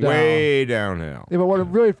going way downhill. Yeah, but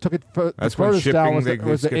what really took it that's the furthest down was the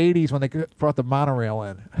 80s when they brought the monorail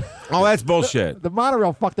in. Oh, that's bullshit. The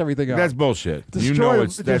monorail fucked everything up. That's bullshit.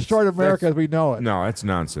 Destroyed America as we know it. No, that's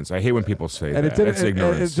nonsense. I hate when people say and that. That's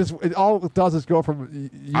ignorance. All it does is go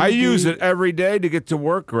from... I use it every day to get to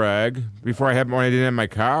work, Greg. When I didn't have my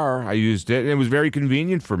car, I used it, and it was very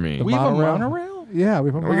convenient for me. We have a monorail? Yeah, we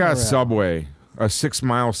have a monorail. We got a subway. A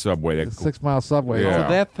 6-mile subway. 6-mile subway. Yeah. Oh,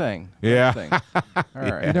 that thing. Yeah. That thing.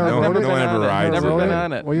 All right. No one ever rides Never it. been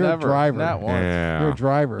on it. Well, you're Never. a driver. Not once. Yeah. You're a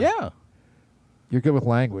driver. Yeah. You're good with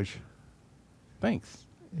language. Thanks.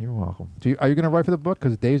 You're welcome. Are you going to write for the book?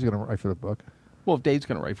 Because Dave's going to write for the book. Well, if Dave's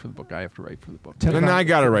going to write for the book, I have to write for the book. Then I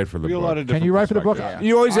got to write for the book. Can you write for the book?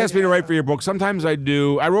 You always ask me to write for your book. Sometimes I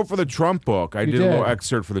do. I wrote for the Trump book. I did a little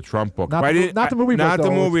excerpt for the Trump book. Not the movie book. Not the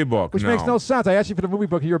movie book. Which makes no sense. I asked you for the movie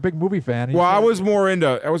book. You're a big movie fan. Well, I was more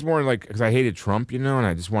like because I hated Trump, and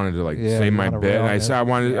I just wanted to say my bit. And I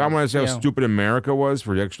wanted to say how stupid America was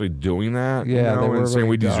for actually doing that. Yeah, and saying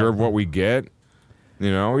we deserve what we get. We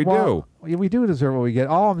do. We do deserve what we get.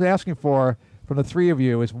 All I'm asking for from the three of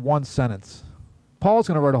you is one sentence. Paul's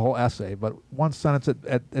going to write a whole essay, but one sentence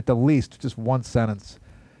at the least, just one sentence,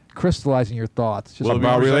 crystallizing your thoughts. Just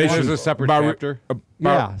about relations. A separate chapter.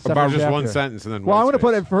 About just one sentence and then. Well, I'm going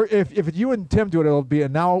to put it if you and Tim do it, it'll be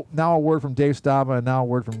now a word from Dave Staba and now a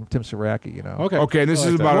word from Tim Saracki. Okay. And this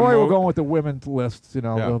is about. Lori will go with the women's lists.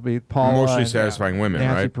 It'll be Paul. Emotionally satisfying women,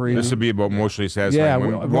 Nancy right? Priest. This would be about emotionally satisfying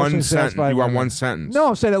women. One sentence. You want one sentence? No,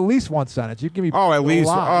 I'm saying at least one sentence. You give me. Oh, at least.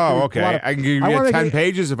 Oh, okay. I can give you 10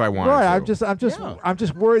 pages if I want. Right. I'm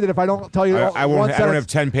just worried that if I don't tell you, I don't have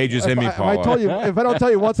 10 pages in me, Paul. If I don't tell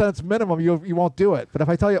you one sentence minimum, you won't do it. But if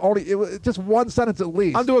I tell you only just one sentence at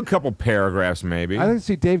least, I'll do a couple paragraphs maybe. I didn't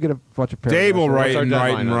see Dave get a bunch of paragraphs. Dave will write and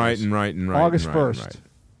write. August 1st.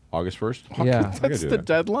 August 1st? Yeah. That's the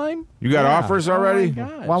deadline? You got offers already? Oh, my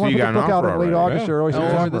God. Well, I want to put the book out in late August or early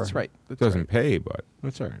September. That's right. It doesn't pay, but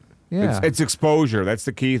that's all right. Yeah. It's exposure. That's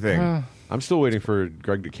the key thing. I'm still waiting for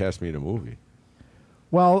Greg to cast me in a movie.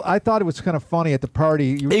 Well, I thought it was kind of funny at the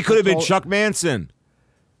party. He could have been Chuck Manson.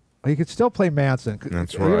 He could still play Manson.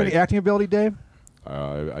 That's Do you have right. any acting ability, Dave?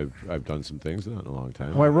 I've done some things, not in a long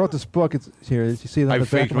time. Well, I wrote this book. It's here. You see that? I've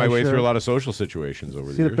faked my way through a lot of social situations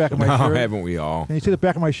over the years. See the back of my shirt? Haven't we all? Can you see the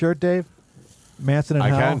back of my shirt, Dave? Manson in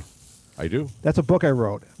Hell. I can. I do. That's a book I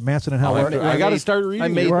wrote. Manson in Hell. I got to start reading. I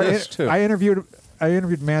made this too. I interviewed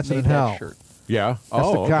Manson in Hell. Shirt. Yeah.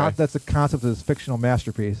 That's the concept of this fictional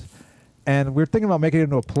masterpiece, and we're thinking about making it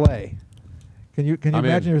into a play. Can you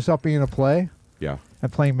imagine yourself being in a play? Yeah.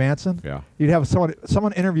 And playing Manson? Yeah. You'd have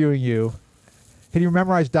someone interviewing you. Can you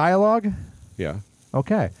memorize dialogue? Yeah.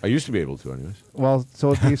 Okay. I used to be able to, anyways. Well,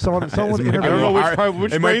 so it'd be someone interviewing. I don't know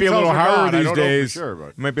which it might be a little harder these days. Sure, but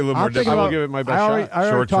it might be a little more difficult. I will give it my best shot.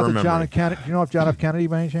 I already talked to John memory. F. Kennedy. Do you know John F. Kennedy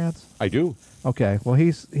by any chance? I do. Okay. Well,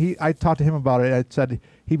 I talked to him about it. I said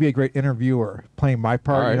he'd be a great interviewer playing my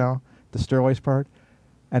part, All right. the Sterlace part.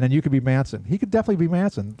 and then you could be Manson. He could definitely be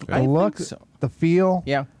Manson. The look, the feel.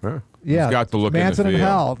 Yeah. Yeah, he's got the look Manson in the in feel.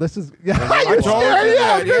 hell. This is I told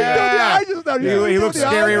you that. He looks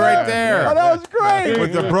scary right there. Oh, that was great.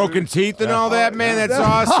 With the broken teeth and all that, man, that's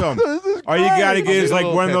awesome. All you got to get is like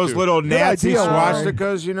one of those little Nazi idea,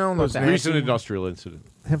 swastikas, you know? Those Recent industrial incident.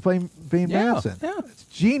 Him being Manson. Yeah. It's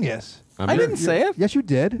genius. I didn't say it. Yes, you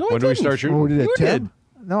did. No, I When do we didn't. start shooting? Oh, did it, You Tim?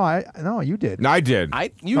 did. No, you did. No, I did.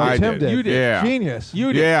 You I did. Tim did. You did. Yeah. Genius.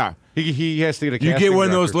 You did. Yeah. He has to get a You casting get one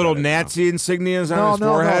of those director little credit now. Nazi insignias on his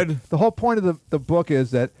No. forehead. The whole point of the book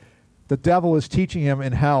is that the devil is teaching him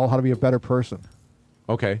in hell how to be a better person,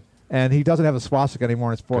 Okay. and he doesn't have a swastika anymore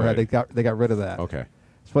on his forehead. Good. They got rid of that. Okay.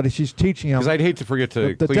 But she's teaching him. Because I'd hate to forget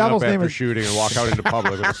to The clean up devil's name after is- shooting and walk out into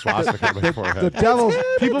public with a swastika on my the forehead. devil's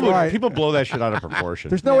right. People blow that shit out of proportion.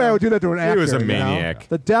 There's no way I would do that to an actor. He was a you know? maniac.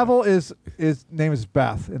 The devil is name is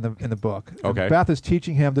Beth in the book. And Okay. Beth is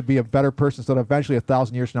teaching him to be a better person, so that eventually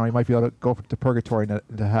 1,000 years from now he might be able to go to purgatory and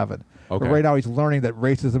into heaven. Okay. But right now he's learning that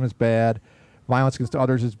racism is bad, violence against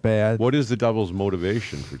others is bad. What is the devil's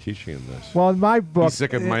motivation for teaching him this? Well, in my book, He's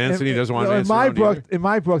sick of Manson, he doesn't want in Manson my around book, either? in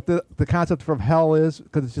my book, the concept from hell is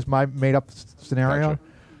because it's just my made up scenario. Gotcha.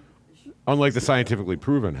 Unlike the scientifically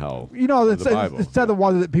proven hell. You know, of the Bible. it's the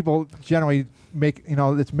one that people generally make. You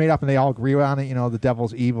know, it's made up and they all agree on it. You know, the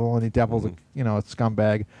devil's evil and the devil's a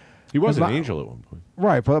scumbag. He was an My- angel at one point.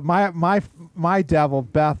 Right, but my devil,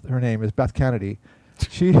 Beth, her name is Beth Kennedy.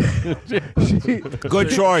 She Good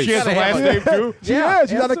choice. She has a last name too?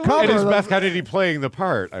 She's on the cover. And is of the- Beth Kennedy playing the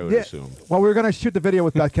part, I would assume. Well, we were going to shoot the video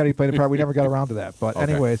with Beth Kennedy playing the part. We never got around to that. But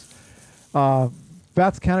Okay. anyways,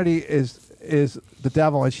 Beth Kennedy is the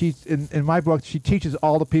devil, and she's in my book. She teaches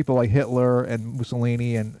all the people like Hitler and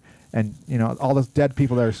Mussolini and all those dead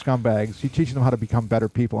people that are scumbags. She teaches them how to become better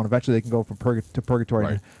people, and eventually they can go from to purgatory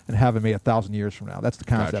Right. and heaven maybe 1,000 years from now. That's the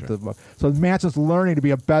concept Gotcha. of the book. So Manson's learning to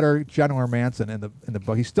be a better, gentler Manson in the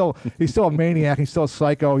book. He's still a maniac. He's still a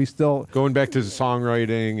psycho. He's still Going back to his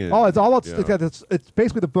songwriting. And, it's all about. yeah. It's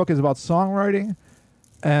basically the book is about songwriting,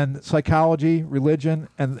 and psychology, religion,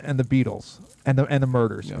 and the Beatles, and the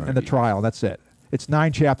murders, and the trial. That's it. It's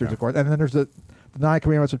 9 chapters, of course, and then there's the 9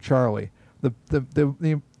 Commandments of Charlie. The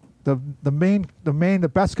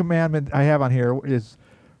best commandment I have on here is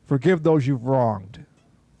forgive those you've wronged.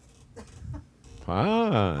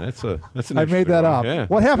 That's an I made that up. Yeah.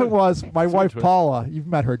 What happened was my wife twist. Paula. You've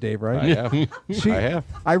met her, Dave, right? I have. I have.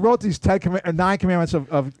 I wrote these 9 commandments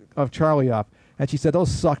of Charlie up, and she said,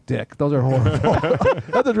 "Those suck dick. Those are horrible."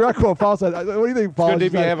 That's a direct quote. Paul said, "What do you think, Paul?" Good She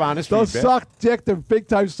to said, have honest Those feedback. suck dick. They're big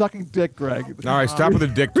time sucking dick, Greg. All right, stop with the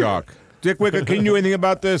dick talk. Dick Wicker, can you do anything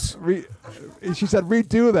about this? She said,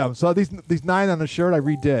 "Redo them." So these 9 on the shirt I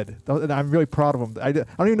redid, and I'm really proud of them. I don't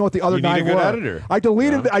even know what the other You need 9 a good were. editor. I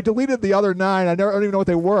deleted the other 9. I don't even know what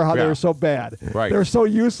they were. How they Yeah. were so bad. Right. They were so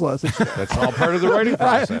useless. That's all part of the writing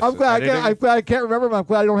process. I'm glad Editing. I can't remember them. I'm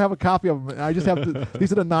glad I don't have a copy of them. I just have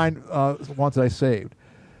these are the 9 ones that I saved.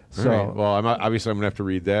 All So, right. Well, obviously I'm going to have to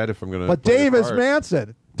read that if I'm going to. but Dave is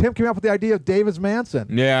Manson. Tim came up with the idea of Dave is Manson.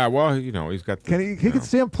 Yeah, well, he's got the... He could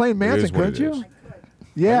see him playing Manson, is what couldn't it you? is.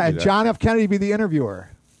 Yeah, I and do that. John F. Kennedy be the interviewer.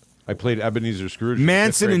 I played Ebenezer Scrooge.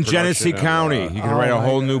 Manson in Fifth grade Genesee production County. of, He could write a my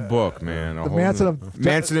whole new book, man. The Manson of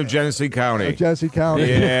Manson of Genesee County. Jesse County.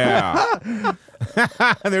 Yeah.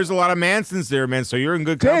 There's a lot of Mansons there, man, so you're in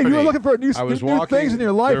good Dave, company. you were looking for new I was new walking, things in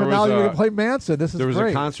your life, there and now was you're a- going to play Manson. This is There was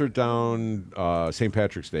great. a concert down St.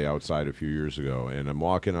 Patrick's Day outside a few years ago, and I'm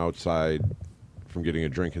walking outside from getting a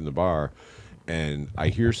drink in the bar, and I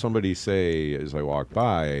hear somebody say as I walk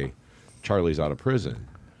by, "Charlie's out of prison."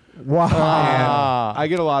 Wow. And I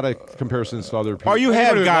get a lot of comparisons to other people. Oh, you Anybody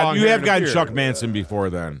have with got long you hair have and a got beard. Chuck Manson before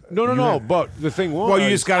then. No. But the thing was, Well, you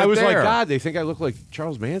just got I it was there. like, God, they think I look like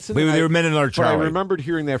Charles Manson. They And were men in our But Charlie. I remembered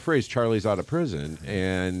hearing that phrase, "Charlie's out of prison,"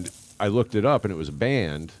 and I looked it up, and it was a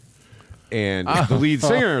band, and the lead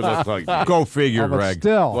singer looked like me. Go figure, But Greg.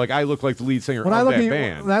 still, Like I look like the lead singer when I of look that at you,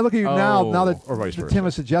 band. when I look at you now that Or vice versa. Tim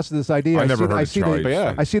has suggested this idea, I never heard I of see Charlie. the,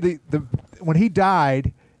 Yeah. I see the when he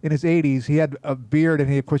died in his 80s, he had a beard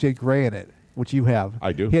and of course he had gray in it, which you have.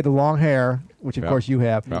 I do. He had the long hair, which of Yeah. course you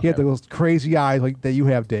have. Yeah. He had those crazy eyes like that you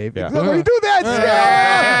have, Dave. Yeah. When you do that,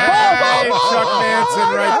 Hey, Chuck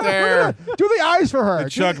Manson right there. do the eyes for her. The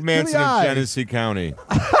Chuck Do Manson the of eyes. Genesee County.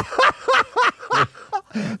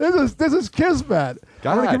 This is kismet.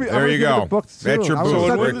 God, I'm gonna give there I'm gonna you give go. the book That's soon. your I'm booth gonna So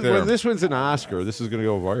send right it- there. when this wins an Oscar, this is going to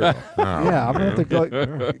go viral. Yeah, I'm gonna have to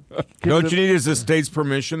go. Don't you need his estate's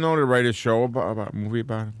permission though to write a show about a movie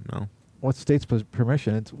about him? No. What state's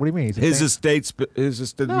permission? What do you mean? He's a His thing-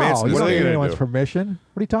 estate, No, Manson you What don't are they need gonna anyone's do? permission.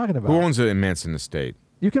 What are you talking about? Who owns it in Manson Estate?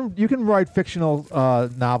 You can write fictional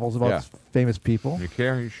novels about famous people. You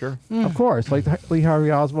care? Are you sure? Of course, like Lee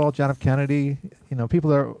Harvey Oswald, John F. Kennedy. People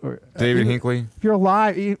that are David Hinckley. If you're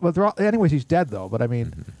alive, anyways, he's dead though. But I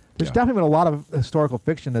mean, there's definitely been a lot of historical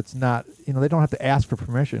fiction that's not. They don't have to ask for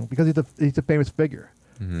permission because he's a famous figure.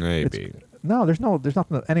 Maybe. There's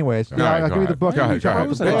nothing. Anyways, I'll give you the book. Go ahead.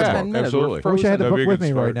 Absolutely. I wish I had the book with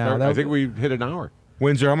me right now. I think we hit an hour.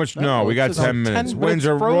 Windsor, how much? No, we got 10 minutes.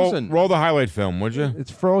 Windsor, roll the highlight film, would you?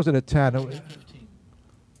 It's frozen at 10.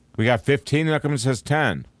 We got 15, and how come it says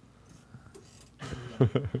 10?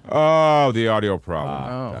 Oh, the audio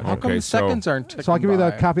problem. How come the seconds aren't ticking So I'll give you the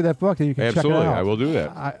by? copy of that book, and you can check it out. I will do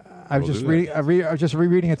that. I was just reading. I was just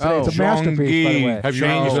rereading it today. It's a masterpiece, by the way. Have you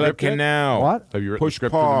Change read the the script now. What? Have you written the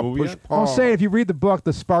script paw, for the movie push yet? paw. I'm saying if you read the book,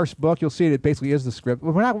 the sparse book, you'll see it basically is the script.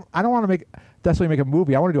 I don't want to necessarily make a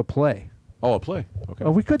movie. I want to do a play. Oh, a play. Okay.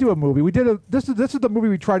 We could do a movie. We did this is the movie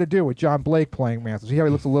we tried to do with John Blake playing Manson. See how he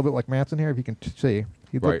looks a little bit like Manson here? If you can see.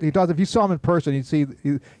 He does. If you saw him in person, you'd see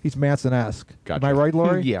he's Manson-esque. Gotcha. Am I right,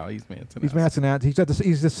 Laurie? Yeah, he's Manson. He's Manson-esque.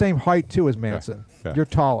 He's the same height, too, as Manson. Yeah. You're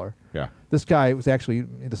taller. Yeah. This guy was actually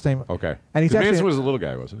the same. Okay. And he's actually, Manson was a little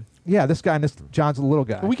guy, wasn't he? Yeah, this guy and John's a little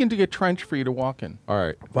guy. Well, we can dig a trench for you to walk in. All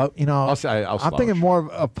right. But, I'll I'm thinking more of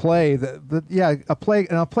a play. A play,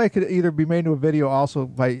 and a play could either be made into a video also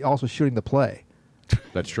by shooting the play.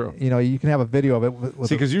 That's true. You can have a video of it.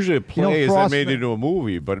 See, because usually a play is then made into a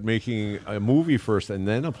movie, but making a movie first and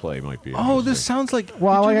then a play might be. Oh, this sounds like.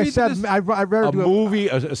 Well, like I said, I'd rather a do movie,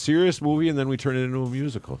 a serious movie, and then we turn it into a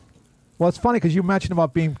musical. Well, it's funny because you mentioned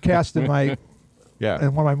about being cast in in one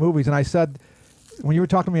of my movies, and I said when you were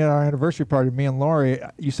talking to me at our anniversary party, me and Laurie,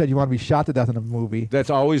 you said you want to be shot to death in a movie.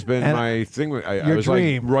 That's always been my thing. I was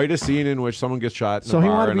dream. like, write a scene in which someone gets shot in a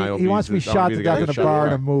bar, he wants to be shot to death in a bar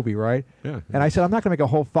in a movie, right? Yeah. And I said, I'm not going to make a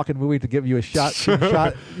whole fucking movie to give you a shot.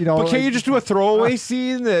 But can't you just do a throwaway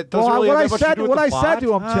scene that doesn't really have much to do with the plot? What I said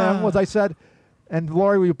to him, Tim, was I said, and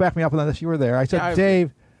Laurie, will you back me up on this? You were there. I said,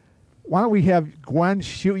 Dave, why don't we have Gwen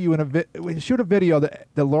shoot you shoot a video that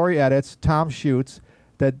Laurie edits, Tom shoots,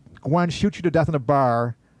 that Gwen shoots you to death in a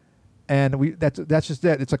bar. And that's just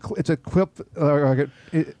it. It's a clip, a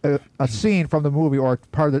scene from the movie, or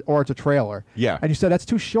it's a trailer. Yeah. And you said that's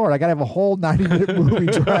too short. I got to have a whole 90-minute movie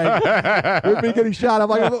drag with me getting shot. I'm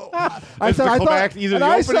like, either the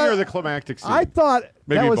opening or the climactic scene. I thought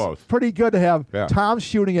maybe that was both. pretty good to have Tom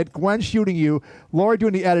shooting it, Gwen shooting you, Laurie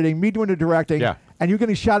doing the editing, me doing the directing. Yeah. And you're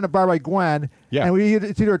getting shot in a bar by Gwen, and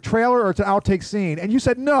it's either a trailer or it's an outtake scene. And you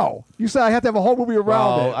said no. You said I have to have a whole movie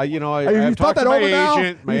around it. I've talked to my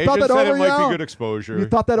agent. My agent said it might be good exposure. You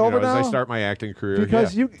thought that over now? As I start my acting career.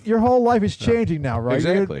 Because your whole life is changing now, right?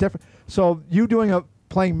 Exactly. So you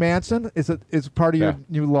playing Manson is part of your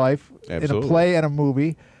new life in a play and a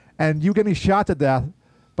movie, and you getting shot to death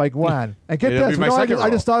by Gwen. And get this, I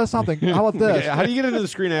just thought of something. How about this? How do you get into the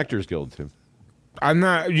Screen Actors Guild, Tim? I'm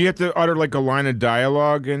not. You have to utter like a line of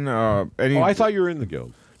dialogue and any. Oh, I thought you were in the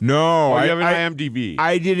guild. No, you have an IMDb.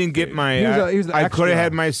 I didn't get my. I could have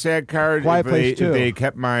had my SAG card if they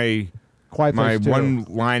kept my one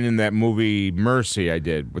line in that movie Mercy. I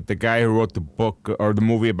did with the guy who wrote the book or the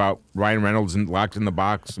movie about Ryan Reynolds and locked in the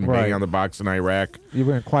box and banging on the box in Iraq. You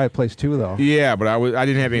were in Quiet Place too, though. Yeah, but I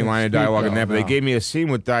didn't have any line of dialogue in that. But they gave me a scene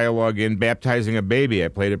with dialogue in baptizing a baby. I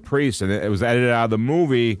played a priest, and it was edited out of the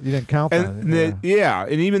movie. You didn't count that. And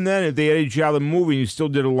and even then, if they edited you out of the movie and you still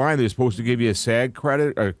did a line, they're supposed to give you a SAG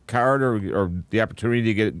credit, or card, or the opportunity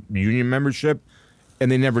to get union membership, and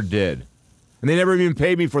they never did. And they never even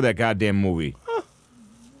paid me for that goddamn movie.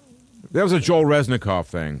 That was a Joel Resnikoff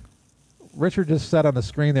thing. Richard just said on the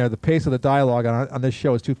screen there, the pace of the dialogue on this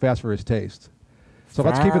show is too fast for his taste. So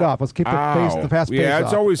let's keep it up. Let's keep the fast pace up.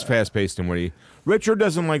 It's always fast-paced and witty. Richard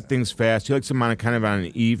doesn't like things fast. He likes them on kind of on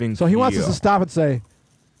an even So he wants us to stop and say,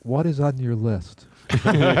 what is on your list?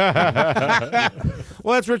 Well,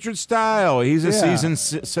 that's Richard's style. He's a seasoned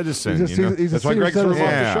citizen. That's why Greg threw him off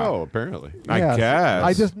the show, apparently. I guess.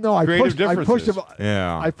 I just know. I pushed him.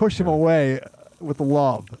 Yeah. I pushed him away with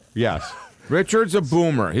love. Yes. Richard's a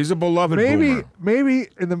boomer. He's a beloved boomer. Maybe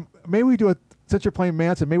we do since you're playing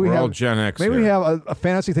Manson, maybe we have Gen X. Maybe we have a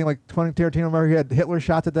fantasy thing like Quentin Tarantino. Remember he had Hitler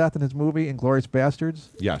shot to death in his movie Inglourious Bastards?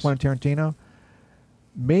 Yes. Quentin Tarantino.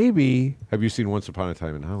 Maybe. Have you seen Once Upon a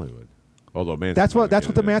Time in Hollywood? Although Manson. That's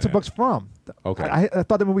what the Manson book's from. Okay. I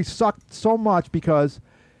thought the movie sucked so much because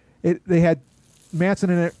they had Manson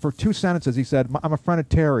in it for 2 sentences. He said, "I'm a friend of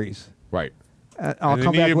Terry's." Right. I'll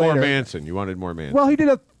come back later. More Manson. You wanted more Manson. Well, he did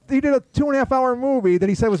a 2.5-hour movie that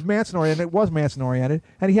he said was Manson oriented. It was Manson oriented,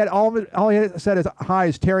 and he had all he had said is, "Hi,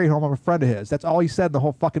 is Terry home? I'm a friend of his." That's all he said in the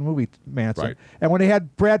whole fucking movie, Manson. Right. And when they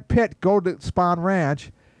had Brad Pitt go to Spahn Ranch,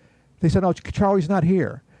 They said, "Oh, Charlie's not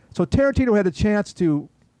here." So Tarantino had a chance to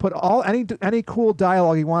put any cool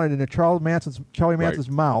dialogue he wanted into Charlie Manson's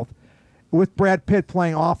mouth, with Brad Pitt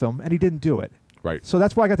playing off him, and he didn't do it. Right. So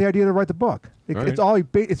that's why I got the idea to write the book.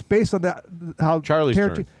 It's based on that how Charlie's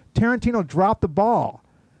turn. Tarantino dropped the ball.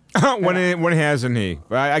 when hasn't he?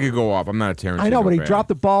 I could go off. I'm not a Tarantino I know, but he fan. dropped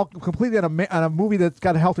the ball completely on a movie that's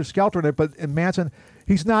got a Helter Skelter in it. But in Manson,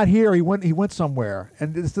 he's not here. He went somewhere,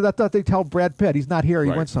 and that's what they tell Brad Pitt. He's not here. He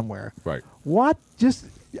went somewhere. Right. What?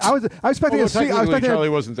 I was expecting to see. Charlie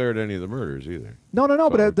wasn't there at any of the murders either. No, So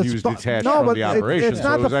but he was detached from the operation,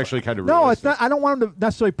 so it was actually kind of realistic. No, it's not. I don't want him to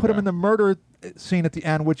necessarily put him in the murder scene at the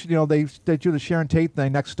end, which they do the Sharon Tate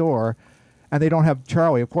thing next door, and they don't have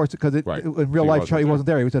Charlie, of course, because in real life Charlie wasn't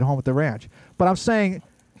there. He was at home at the ranch. But I'm saying,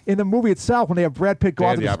 in the movie itself, when they have Brad Pitt go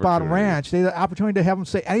out to the Spot Ranch, they had the opportunity to have him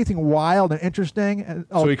say anything wild and interesting. And,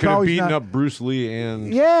 so he could have beaten up Bruce Lee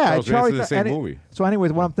and Charlie in the same movie. So,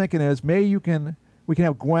 anyways, what I'm thinking is maybe we can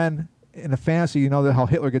have Gwen in a fantasy. You know how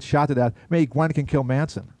Hitler gets shot to death. Maybe Gwen can kill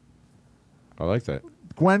Manson. I like that.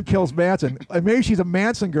 Gwen kills Manson. Maybe she's a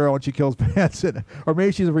Manson girl and she kills Manson, or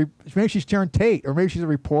maybe she's Sharon Tate, or maybe she's a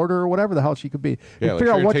reporter, or whatever the hell she could be. Yeah, like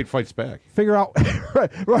Sharon Tate fights back. Figure out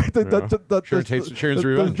right. Sharon's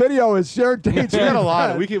the video is Sharon Tate's. We got a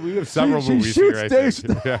lot. We have several movies here.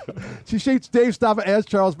 She shoots Dave Stoppard as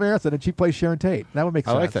Charles Manson, and she plays Sharon Tate. That would make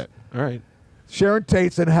sense. I like that. All right. Sharon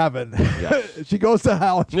Tate's in heaven. Yeah. She goes to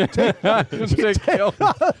hell.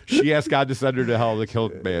 She asked God to send her to hell to kill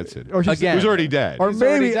Manson. Or who's already dead. Or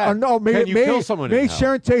maybe kill someone in hell?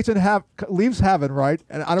 Sharon Tate's leaves heaven, right?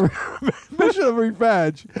 And on a mission of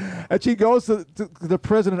revenge. And she goes to the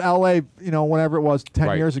prison in L.A., whenever it was,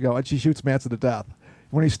 10 years ago, and she shoots Manson to death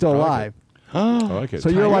when he's still alive. I like it. So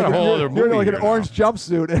you're like an orange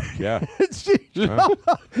jumpsuit. Yeah.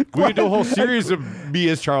 We could do a whole series of me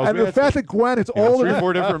as Charles Manson. And the fact that Gwen is older. 3 or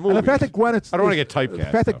 4 different movies. And the fact that Gwen I don't want to get typecast. The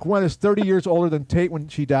fact that Gwen is 30 years older than Tate when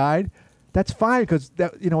she died, that's fine because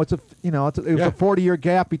it was a 40-year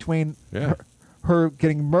gap between her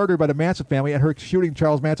getting murdered by the Manson family and her shooting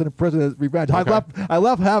Charles Manson in prison as revenge. Okay. I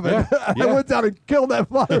left heaven. I went down and killed that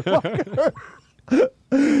motherfucker.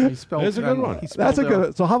 That's a good one. That's a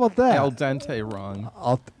good. So how about that? Al dente wrong.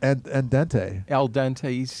 And dente. Al dente.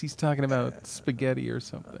 He's talking about spaghetti or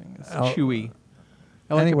something. It's chewy.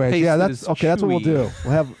 Anyways, that's okay. That's what we'll do.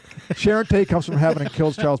 We'll have Sharon Tate comes from heaven and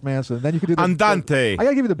kills Charles Manson. And then you can do the Andante. I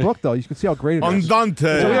gotta give you the book though. You can see how great it is. Andante.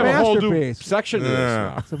 It's we have a whole new masterpiece. section of this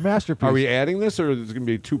now. It's a masterpiece. Are we adding this, or is it going to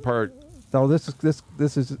be a 2-part? No, this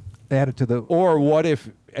is added to the. Or what if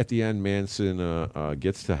at the end Manson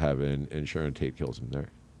gets to heaven and Sharon Tate kills him there?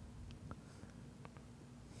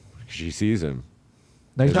 She sees him.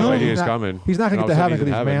 No, he's coming. He's not going to get to heaven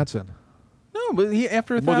because he's Manson. No, but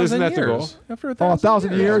after 1,000 years. The goal? After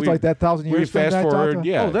 1,000 years, like that 1,000 years. We fast forward,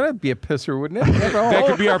 Oh, that'd be a pisser, wouldn't it? That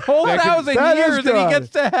could be our whole 1,000 years, and he gets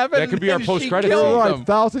to heaven. That could be our post-credit scene. Right,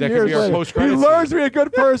 1,000 years. Be our post-credit he learns to be a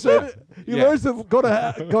good person. He learns to go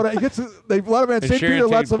to. He gets. They let him in. St. Peter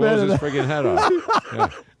lets him in. His friggin' head off.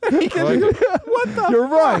 What the? You're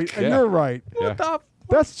right, and you're right. What the?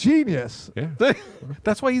 That's genius. Yeah.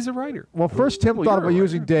 That's why he's a writer. Well, first Tim thought about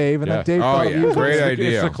using Dave, and then Dave thought of using. Great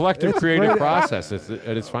idea. It's a collective creative process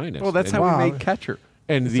at its finest. Well, that's how we made Catcher.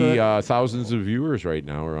 And the thousands of viewers right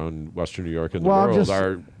now around Western New York and the world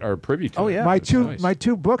are privy to. Oh yeah, my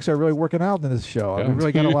two books are really working out in this show. Yeah. We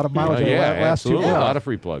really got a lot of mileage. Last 2 books. A lot of of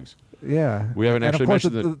free plugs. Yeah, we haven't actually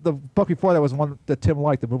mentioned the book before that was one that Tim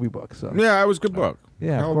liked, the movie book. So yeah, it was a good book.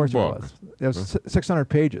 Yeah, of course it was. It was 600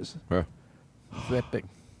 pages. Yeah. That big.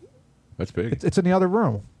 That's big. It's in the other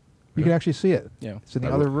room. You can actually see it. Yeah, it's in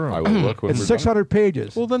the other room. I will look. It's 600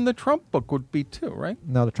 pages. Well, then the Trump book would be too, right?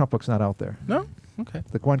 No, the Trump book's not out there. No. Okay.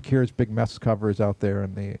 The Gwen Kears Big Mess cover is out there,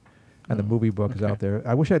 and the the movie book is out there.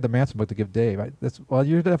 I wish I had the Manson book to give Dave.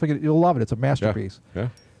 You'll love it. It's a masterpiece. Yeah.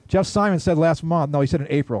 Jeff Simon said last month. No, he said in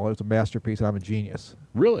April it was a masterpiece, and I'm a genius.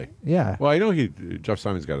 Really? Yeah. Well, I know Jeff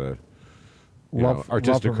Simon's got a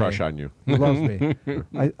artistic crush on you. He loves me.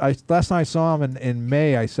 Last time I saw him in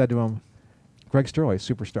May, I said to him, "Greg Sterlace,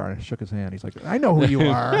 superstar," and I shook his hand. He's like, "I know who you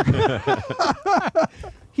are."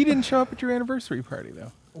 He didn't show up at your anniversary party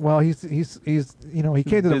though. Well, he came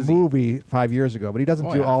to the movie 5 years ago, but he doesn't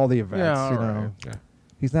do all the events. Yeah, Yeah.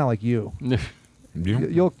 He's not like you.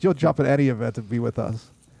 You'll jump at any event to be with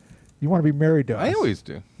us. You want to be married to us. I always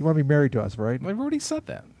do. You want to be married to us, right? I've already said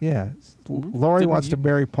that. Yeah. Lori wants to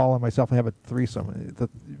marry Paul and myself and have a threesome.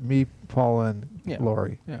 Me, Paul, and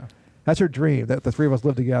Lori. Yeah. That's her dream, that the three of us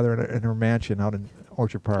live together in her mansion out in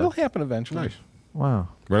Orchard Park. It'll happen eventually. Nice. Wow.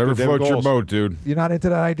 Whatever floats your boat, dude. You're not into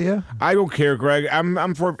that idea? I don't care, Greg.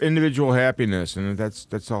 I'm for individual happiness, and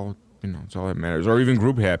that's all it's all that matters. Or even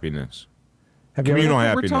group happiness. Communal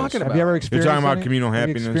happiness. We're talking about. Have you ever experienced? You're talking about any? communal Have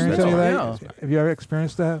you happiness. experienced That's any all. of that? Have you ever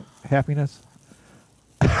experienced that happiness?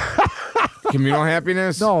 Communal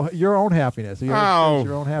happiness? No, your own happiness. Have you ever experienced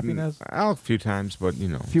your own happiness? A few times, but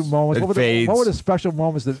A few moments. What were the special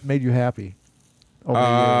moments that made you happy? When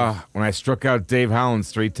I struck out Dave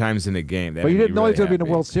Hollins 3 times in a game. But you didn't know he was going to be in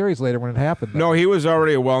the World Series later when it happened. Though. No, he was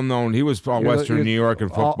already a well-known. He was all Western New York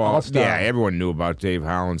and football. All-star. Yeah, everyone knew about Dave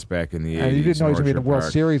Hollins back in the 80s. And you didn't know he was going to be in the World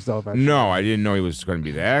Park. Series, though. No, I didn't know he was going to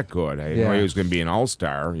be that good. I didn't know he was going to be an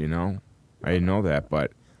all-star, I didn't know that,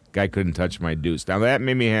 but guy couldn't touch my deuce. Now, that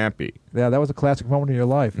made me happy. Yeah, that was a classic moment in your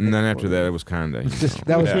life. And then after that, it was kind of...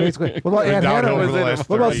 That was basically... What about Ann Hanneman?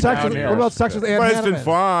 What about sex with Ann Hanneman? But it's been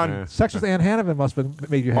fun. Sex with Ann Hanneman must have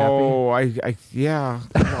made you happy. Oh, yeah.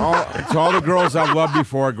 To all the girls I've loved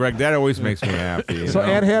before, Greg, that always makes me happy. So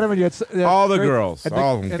Ann Hanneman, you had... all the girls.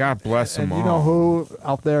 All of them. God bless them all. You know who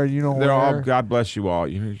out there, They're where. all, God bless you all.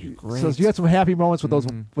 You're great. So you had some happy moments with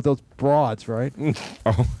those broads, right?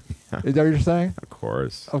 Oh, Is that what you're saying? of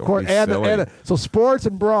course. Of course. And so sports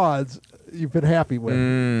and broads, you've been happy with.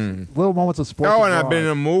 Little moments of sports. Oh, and I've been in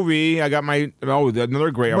a movie. I got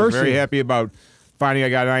another great. I was very happy about finding I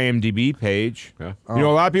got an IMDb page. Yeah. A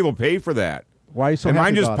lot of people pay for that. Why are you so and happy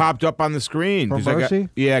mine just about popped up on the screen. For Mercy?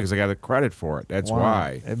 Because I got the credit for it. That's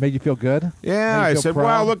why. It made you feel good? Yeah, I said,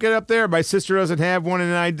 wow, look it up there. My sister doesn't have one,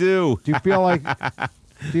 and I do. Do you feel like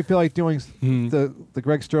doing the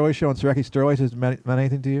Greg Sterlace show and Saracki Sterlace has meant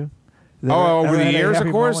anything to you? Over the years,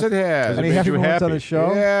 of course it has. Any happy moments on the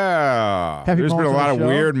show? Yeah. There's been a lot of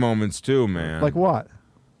weird moments, too, man. Like what?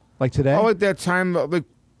 Like today? Oh, like that time,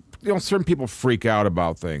 certain people freak out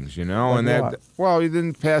about things, Like and what?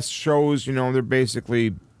 in past shows, they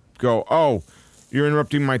basically go, oh, you're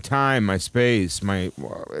interrupting my time, my space,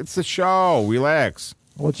 it's a show, relax.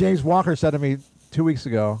 Well, James Walker said to me 2 weeks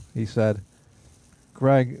ago, he said,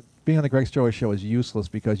 Greg, being on the Greg Sterlace show is useless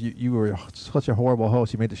because you were such a horrible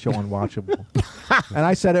host. You made the show unwatchable. And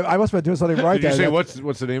I said, I must have been doing something right. Did you say what's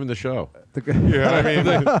the name of the show?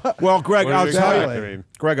 Well, Greg, I'll tell you. mean?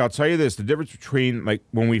 Greg, I'll tell you this: the difference between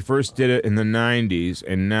when we first did it in the '90s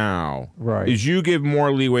and now, is you give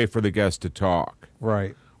more leeway for the guests to talk,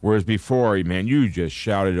 right? Whereas before, man, you just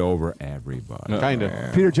shouted over everybody. Kind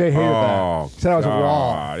of. Peter J. hated that. He said I was a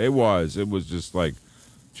wall. It was just like.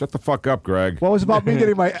 Shut the fuck up, Greg. Well, it was about me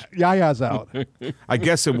getting my yayas out. I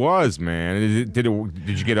guess it was, man. Did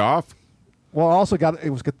you get off? Well, I also it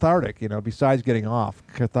was cathartic, besides getting off.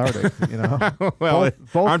 Cathartic, Well,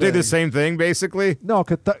 both aren't they the same thing, basically? No,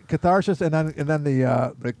 catharsis, and then and then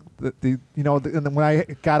when I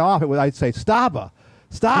got off, I'd say, Staba.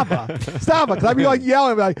 Because I'd be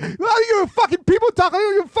yelling, well, you fucking people talking,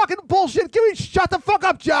 you fucking bullshit. Shut the fuck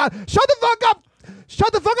up, John. Shut the fuck up.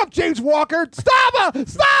 Shut the fuck up, James Walker. Stop her!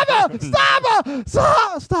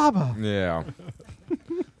 Yeah.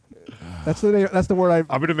 That's the word I'm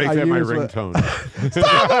going to make that my ringtone.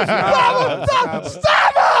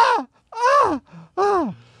 Stop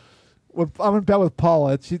her! When I'm in bed with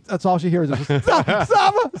Paula, that's all she hears is stop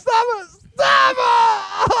her!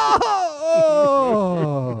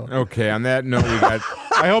 Oh. Okay, on that note, we got...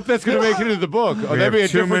 I hope that's going to make it into the book. We have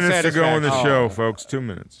 2 minutes to go in the show, folks. 2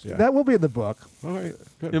 minutes. Yeah. That will be in the book. All right,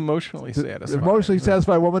 good. Emotionally satisfied. Emotionally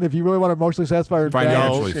satisfied woman. If you really want to emotionally satisfy her,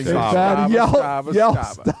 financially yell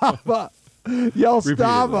stop. Yell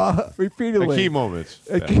stop repeatedly. The key moments.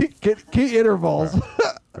 Key intervals.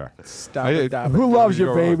 Stop. Who loves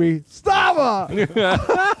you, baby? Stop her.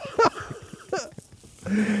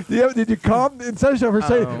 Did you come? Instead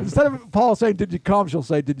of Paul saying, "Did you come?" she'll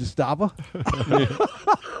say, "Did you stop her?"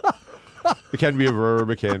 It can be a verb.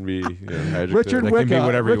 It can be adjective. Richard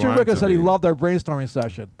Wicca said he loved our brainstorming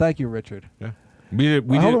session. Thank you, Richard. Yeah. I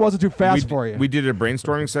hope it wasn't too fast for you. We did a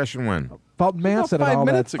brainstorming session when? About Manson about 5 and all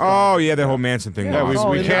minutes that. ago. Oh, yeah, the whole Manson thing. Yeah,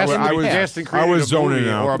 we cast and created I was zoning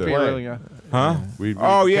out or a there. play. Huh? We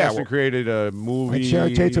cast and created a movie. And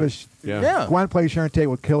Sharon Tate Gwen plays Sharon Tate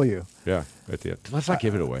would kill you. Yeah, at the end. Let's not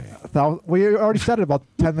give it away. We already said it about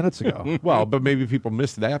 10 minutes ago. Well, but maybe people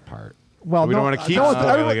missed that part. Well, we don't want to keep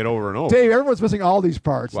spoiling it over and over. Dave, everyone's missing all these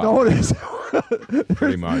parts. Wow. No one is.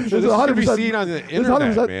 Pretty much. This is going to be seen on the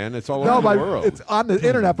internet, man. It's all over the world. It's on the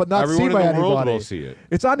internet, but not seen by anybody. Everyone in the world will see it.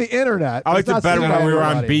 It's on the internet. I liked it better when we were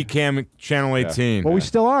on BCAM Channel 18. Well, we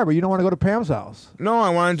still are, but you don't want to go to Pam's house. No,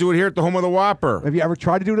 I want to do it here at the home of the Whopper. Have you ever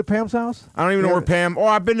tried to do it at Pam's house? I don't even know where Pam... Oh,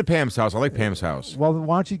 I've been to Pam's house. I like Pam's house. Well,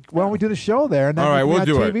 why don't we do the show there? And then all right, we'll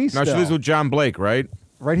do TV it. Now, she lives with John Blake, right?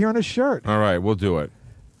 Right here on his shirt. All right, we'll do it.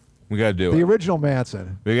 We got to do The it. original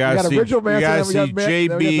Manson. We got to see, original Manson. we gotta and see then we got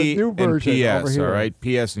then we got the new JB and version over PS, here. all right?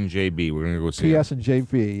 PS and JB. We're going to go see PS and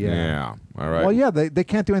JB, yeah. Yeah, all right. Well, yeah, they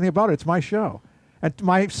can't do anything about it. It's my show. And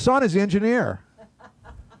my son is the engineer.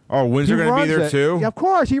 Oh, Windsor going to be there, too? Yeah, of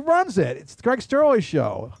course. He runs it. It's Greg Sterlace's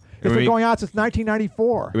show. It's been going out since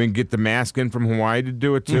 1994. We can get the mask in from Hawaii to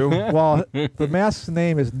do it, too? Well, the mask's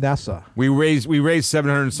name is Nessa. We raised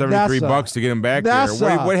 $773 to get him back Nessa.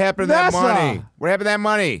 there. What happened to that Nessa. money? What happened to that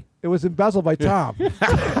money? It was embezzled by Tom.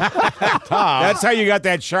 That's how you got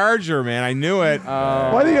that Charger, man. I knew it.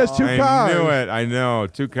 Well, I think he has 2 cars. I knew it. I know.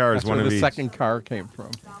 2 cars, That's one where of the each. second car came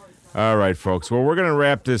from. All right, folks. Well, we're going to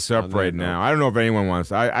wrap this up right now. I don't know if anyone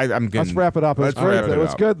wants. I'm getting. Let's wrap it up. It was great. It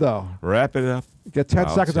was good, though. Wrap it up. Get 10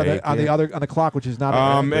 seconds on the clock, which is not.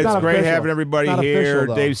 It's not great official. having everybody Not here.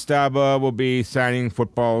 official, Dave Staba will be signing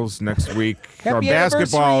footballs next week. Happy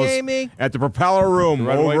basketballs anniversary, Amy. at the Propeller Room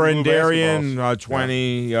Red, white, over and in blue Darien,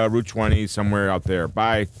 basketballs. Route 20, somewhere out there.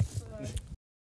 Bye.